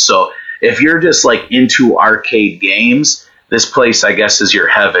out. So if you're just, like, into arcade games, this place, I guess, is your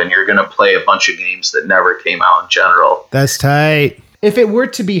heaven. You're going to play a bunch of games that never came out in general. That's tight. If it were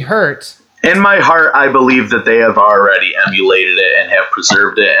to be hurt... In my heart, I believe that they have already emulated it and have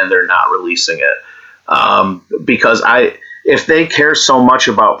preserved it, and they're not releasing it. Because if they care so much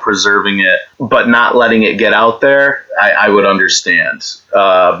about preserving it but not letting it get out there, I would understand.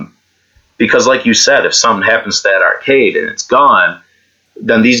 Because like you said, if something happens to that arcade and it's gone,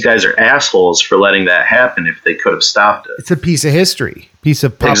 then these guys are assholes for letting that happen if they could have stopped it. It's a piece of history, piece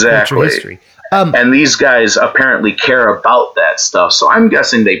of pop culture history. And these guys apparently care about that stuff, so I'm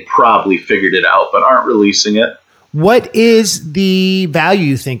guessing they probably figured it out but aren't releasing it. What is the value,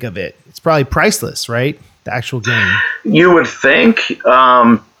 you think, of it? It's probably priceless, right? The actual game. You would think.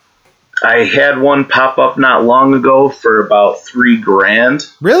 I had one pop up not long ago for about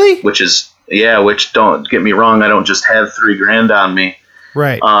 $3,000. Really? Which is Yeah, which, don't get me wrong, I don't just have $3,000 on me.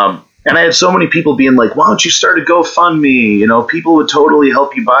 Right. And I had so many people being like, "Why don't you start a GoFundMe? You know, people would totally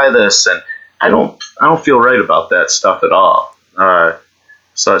help you buy this." And I don't feel right about that stuff at all.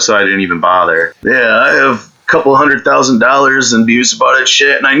 So I didn't even bother. Yeah, I have a couple $100,000 in Beavis about it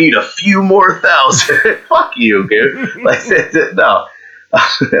shit, and I need a few more thousand. Fuck you, dude. Like, no,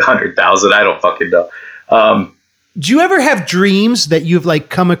 100,000. I don't fucking know. Do you ever have dreams that you've like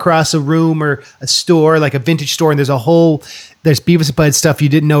come across a room or a store, like a vintage store, and there's Beavis and Bud stuff you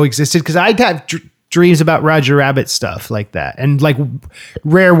didn't know existed? Because I'd have dreams about Roger Rabbit stuff like that, and like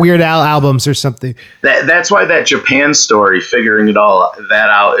rare Weird Al albums or something. That's why that Japan story, figuring it all that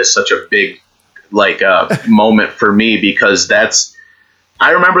out, is such a big like moment for me, because I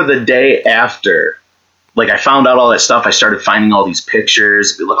remember the day after. Like, I found out all that stuff. I started finding all these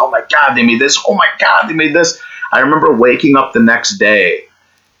pictures. Be like, oh my God, they made this. Oh my God, they made this. I remember waking up the next day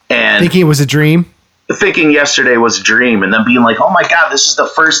and thinking it was a dream. Thinking yesterday was a dream, and then being like, oh my God, this is the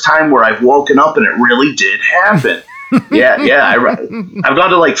first time where I've woken up and it really did happen. Yeah. I've gone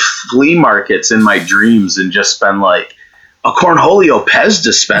to like flea markets in my dreams and just been like, a Cornholio Pez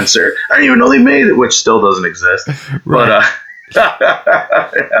dispenser. I didn't even know they made it, which still doesn't exist. Right. But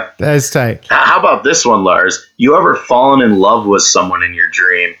yeah. That's tight. How about this one, Lars? You ever fallen in love with someone in your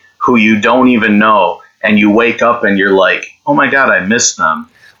dream who you don't even know, and you wake up and you're like, oh my God, I miss them?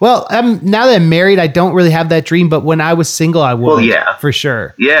 Well, now that I'm married, I don't really have that dream, but when I was single, I would. Well, yeah. For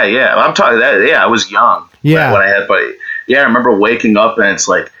sure. Yeah. I'm talking that. Yeah, I was young. Yeah. When I had, but yeah, I remember waking up and it's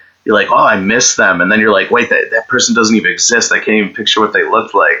like, you're like, oh, I miss them. And then you're like, wait, that person doesn't even exist. I can't even picture what they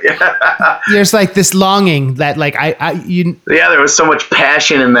looked like. There's like this longing that like, yeah, there was so much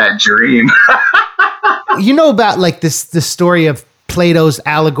passion in that dream. You know about like the story of Plato's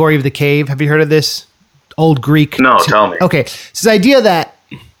allegory of the cave? Have you heard of this? Old Greek. No, tell me. Okay. It's the idea that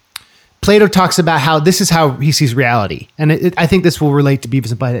Plato talks about how this is how he sees reality. And I think this will relate to Beavis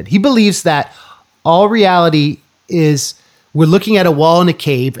and Butthead. He believes that all reality is, we're looking at a wall in a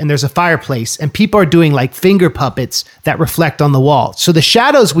cave and there's a fireplace and people are doing like finger puppets that reflect on the wall. So the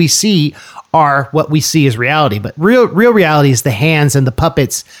shadows we see are what we see as reality, but real reality is the hands and the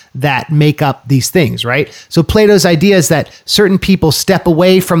puppets that make up these things, right? So Plato's idea is that certain people step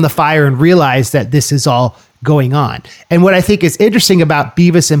away from the fire and realize that this is all going on. And what I think is interesting about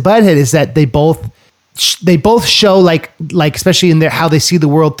Beavis and Butthead is that they both show like especially in how they see the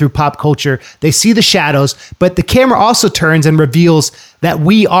world through pop culture, they see the shadows, but the camera also turns and reveals that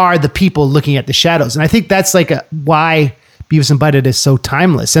we are the people looking at the shadows. And I think that's like why Beavis and Butthead is so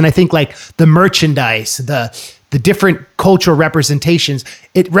timeless. And I think like the merchandise, the different cultural representations,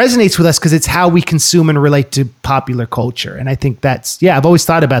 it resonates with us because it's how we consume and relate to popular culture. And I think I've always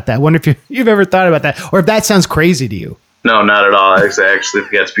thought about that. I wonder if you've ever thought about that, or if that sounds crazy to you. No, not at all. I actually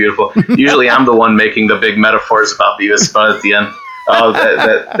think that's beautiful. Usually I'm the one making the big metaphors about Beavis, but at the end,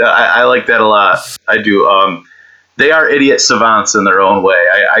 I like that a lot. I do. They are idiot savants in their own way.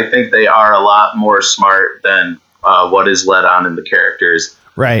 I think they are a lot more smart than what is led on in the characters.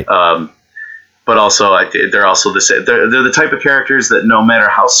 Right. But also, they're also the same. They're the type of characters that no matter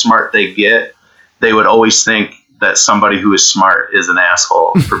how smart they get, they would always think that somebody who is smart is an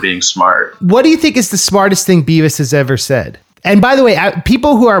asshole for being smart. What do you think is the smartest thing Beavis has ever said? And by the way,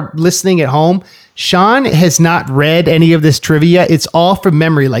 people who are listening at home, Sean has not read any of this trivia. It's all from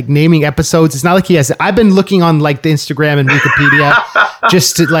memory, like naming episodes. It's not like he has. I've been looking on like the Instagram and Wikipedia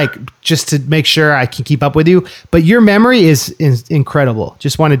just to make sure I can keep up with you. But your memory is incredible.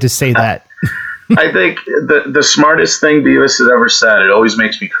 Just wanted to say that. I think the smartest thing Beavis has ever said, it always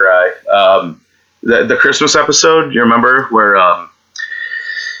makes me cry. The Christmas episode, you remember, where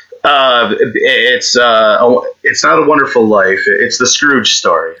it's not A Wonderful Life, it's the Scrooge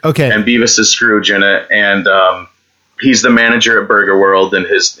story. Okay. And Beavis is Scrooge in it, and he's the manager at Burger World in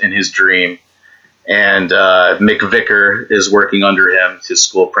his dream, and Mick Vicker is working under him, his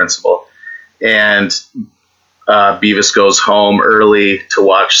school principal, and Beavis goes home early to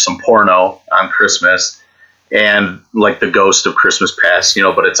watch some porno on Christmas. And like the ghost of Christmas past,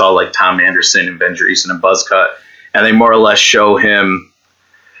 but it's all like Tom Anderson and Ben Dreesen and Buzzcut. And they more or less show him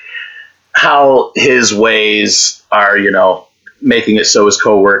how his ways are, making it so his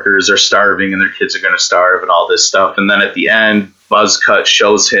coworkers are starving and their kids are going to starve and all this stuff. And then at the end, Buzzcut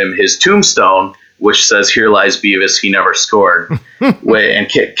shows him his tombstone, which says, "Here lies Beavis, he never scored," and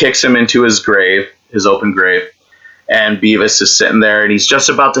kicks him into his grave, his open grave. And Beavis is sitting there, and he's just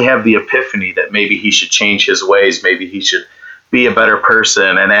about to have the epiphany that maybe he should change his ways. Maybe he should be a better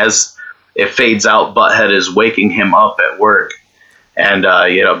person. And as it fades out, Butthead is waking him up at work. And,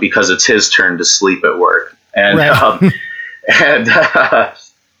 because it's his turn to sleep at work. And, right.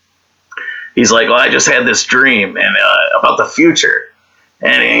 he's like, well, I just had this dream and about the future.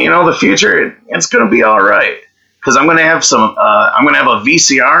 And, the future, it's going to be all right. Because I'm going to have a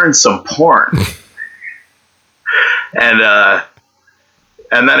VCR and some porn. And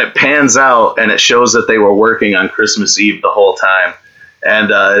then it pans out and it shows that they were working on Christmas Eve the whole time.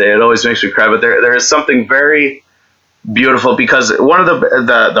 And it always makes me cry. But there is something very beautiful, because one of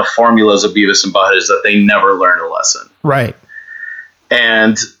the formulas of Beavis and Butthead is that they never learn a lesson. Right.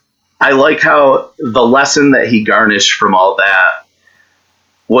 And I like how the lesson that he garnished from all that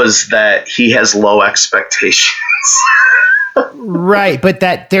was that he has low expectations. Right, but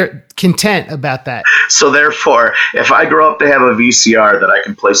that they're content about that. So therefore, if I grow up to have a VCR that I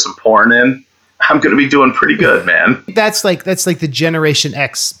can play some porn in, I'm going to be doing pretty good, man. That's like the Generation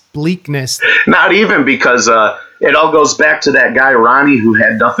X bleakness. Not even, because it all goes back to that guy Ronnie who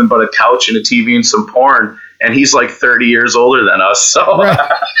had nothing but a couch and a TV and some porn, and he's like 30 years older than us. So right.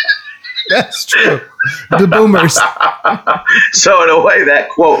 That's true. The boomers. So in a way, that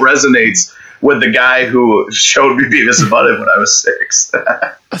quote resonates with the guy who showed me Beavis and Butthead when I was 6.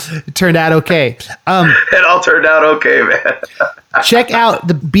 It turned out okay. It all turned out okay, man. Check out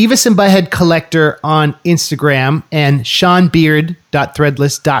the Beavis and Butthead Collector on Instagram and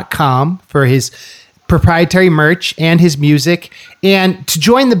seanbeard.threadless.com for his proprietary merch and his music. And to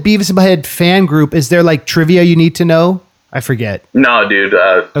join the Beavis and Butthead fan group, is there like trivia you need to know? I forget. No, dude.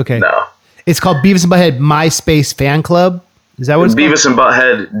 Okay. No. It's called Beavis and Butthead MySpace Fan Club. Is that what it's Beavis called?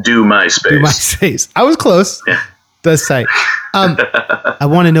 and Butthead do MySpace. Do MySpace. I was close. Yeah. That's tight. I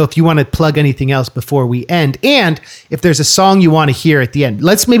want to know if you want to plug anything else before we end, and if there's a song you want to hear at the end.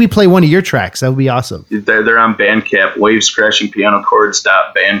 Let's maybe play one of your tracks. That would be awesome. They're on Bandcamp,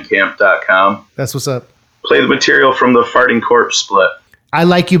 wavescrashingpianochords.bandcamp.com. That's what's up. Play the material from the Farting Corpse split. I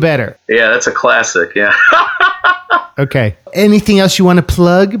Like You Better. Yeah, that's a classic, yeah. Okay. Anything else you want to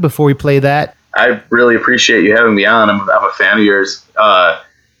plug before we play that? I really appreciate you having me on. I'm a fan of yours.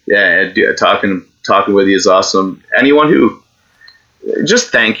 Talking with you is awesome.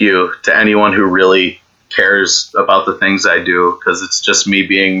 Just thank you to anyone who really cares about the things I do, because it's just me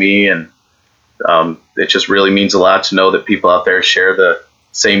being me, and it just really means a lot to know that people out there share the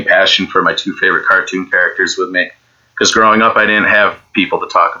same passion for my 2 favorite cartoon characters with me. Because growing up, I didn't have people to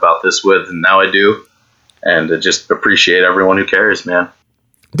talk about this with, and now I do. And I just appreciate everyone who cares, man.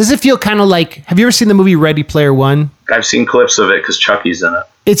 Does it feel kind of like, have you ever seen the movie Ready Player One? I've seen clips of it because Chucky's in it.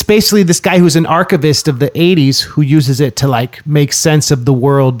 It's basically this guy who's an archivist of the 80s who uses it to like make sense of the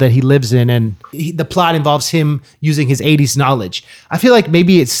world that he lives in. And the plot involves him using his 80s knowledge. I feel like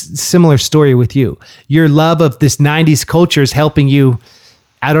maybe it's a similar story with you. Your love of this 90s culture is helping you.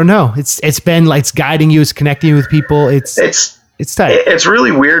 I don't know. It's been like, it's guiding you, it's connecting you with people. It's tight. It's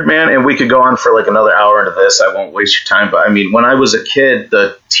really weird, man. And we could go on for like another hour into this. I won't waste your time. But I mean, when I was a kid,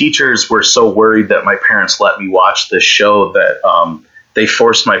 the teachers were so worried that my parents let me watch this show that they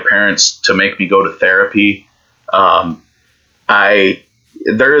forced my parents to make me go to therapy.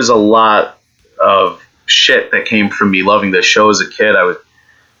 There is a lot of shit that came from me loving this show as a kid. I was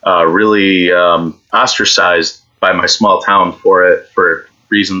really ostracized by my small town for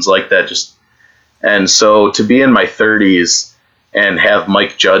reasons like that. And so to be in my 30s and have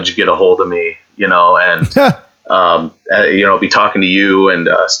Mike Judge get a hold of me, and be talking to you and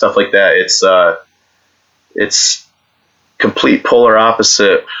stuff like that. It's complete polar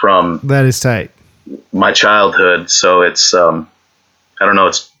opposite from that is tight. My childhood. So it's I don't know.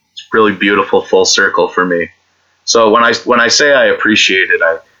 It's really beautiful, full circle for me. So when I say I appreciate it,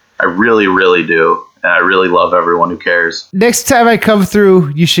 I really, really do. And I really love everyone who cares. Next time I come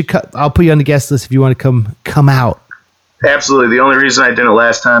through, you should. I'll put you on the guest list if you want to come out. Absolutely. The only reason I didn't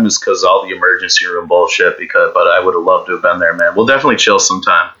last time is because all the emergency room bullshit. But I would have loved to have been there, man. We'll definitely chill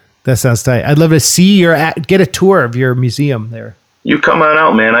sometime. That sounds tight. I'd love to see get a tour of your museum there. You come on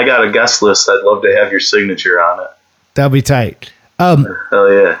out, man. I got a guest list. I'd love to have your signature on it. That'll be tight. Hell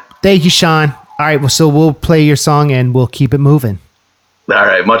yeah. Thank you, Sean. All right. Well, so we'll play your song and we'll keep it moving. All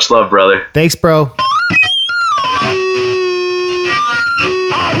right. Much love, brother. Thanks, bro.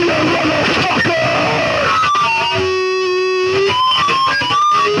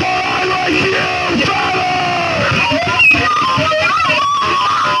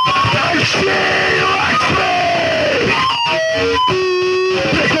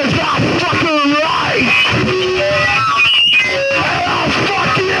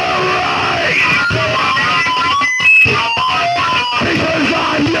 Because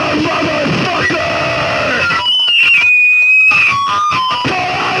I'm your motherfucker!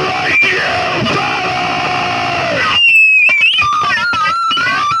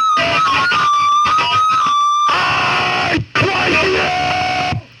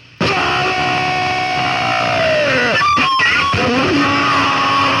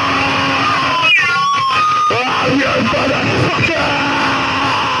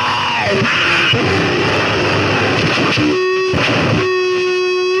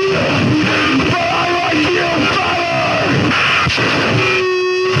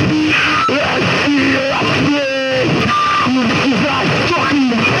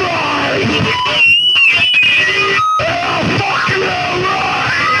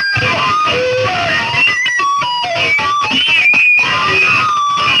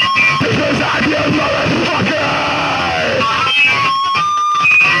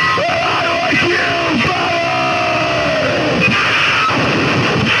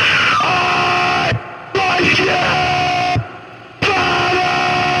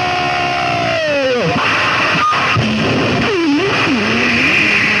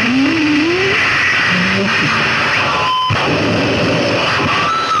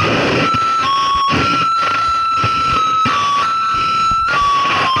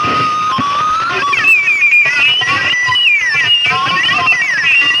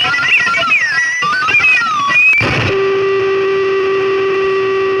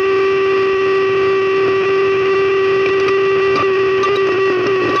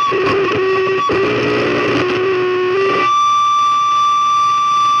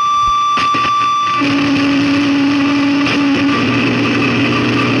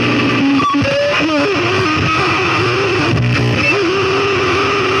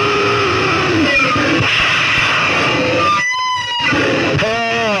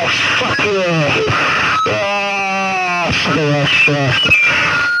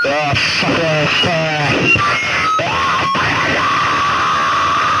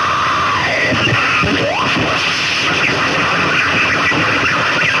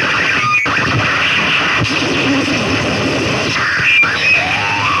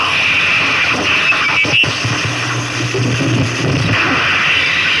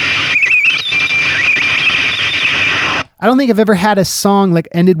 I don't think I've ever had a song like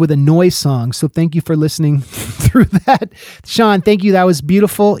ended with a noise song. So thank you for listening through that. Sean, thank you. That was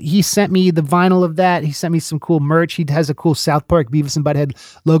beautiful. He sent me the vinyl of that. He sent me some cool merch. He has a cool South Park Beavis and Butthead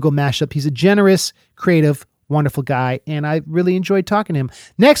logo mashup. He's a generous, creative, wonderful guy, and I really enjoyed talking to him.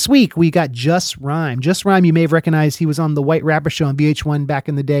 Next week, we got Just Rhyme. Just Rhyme, you may have recognized. He was on the White Rapper Show on VH1 back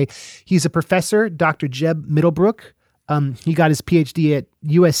in the day. He's a professor, Dr. Jeb Middlebrook. He got his PhD at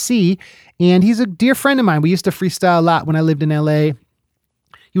USC, and he's a dear friend of mine. We used to freestyle a lot when I lived in LA.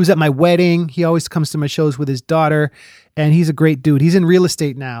 He was at my wedding. He always comes to my shows with his daughter, and he's a great dude. He's in real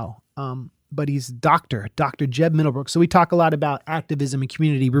estate now, but he's Dr. Jeb Middlebrook. So we talk a lot about activism and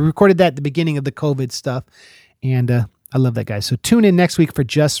community. We recorded that at the beginning of the COVID stuff, and I love that guy. So tune in next week for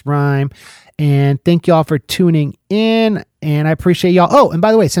Just Rhyme, and thank y'all for tuning in, and I appreciate y'all. Oh, and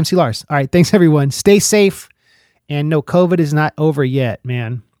by the way, it's MC Lars. All right, thanks everyone. Stay safe. And no, COVID is not over yet,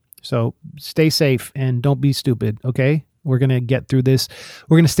 man. So stay safe and don't be stupid, okay? We're going to get through this.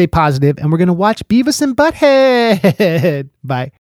 We're going to stay positive, and we're going to watch Beavis and Butthead. Bye.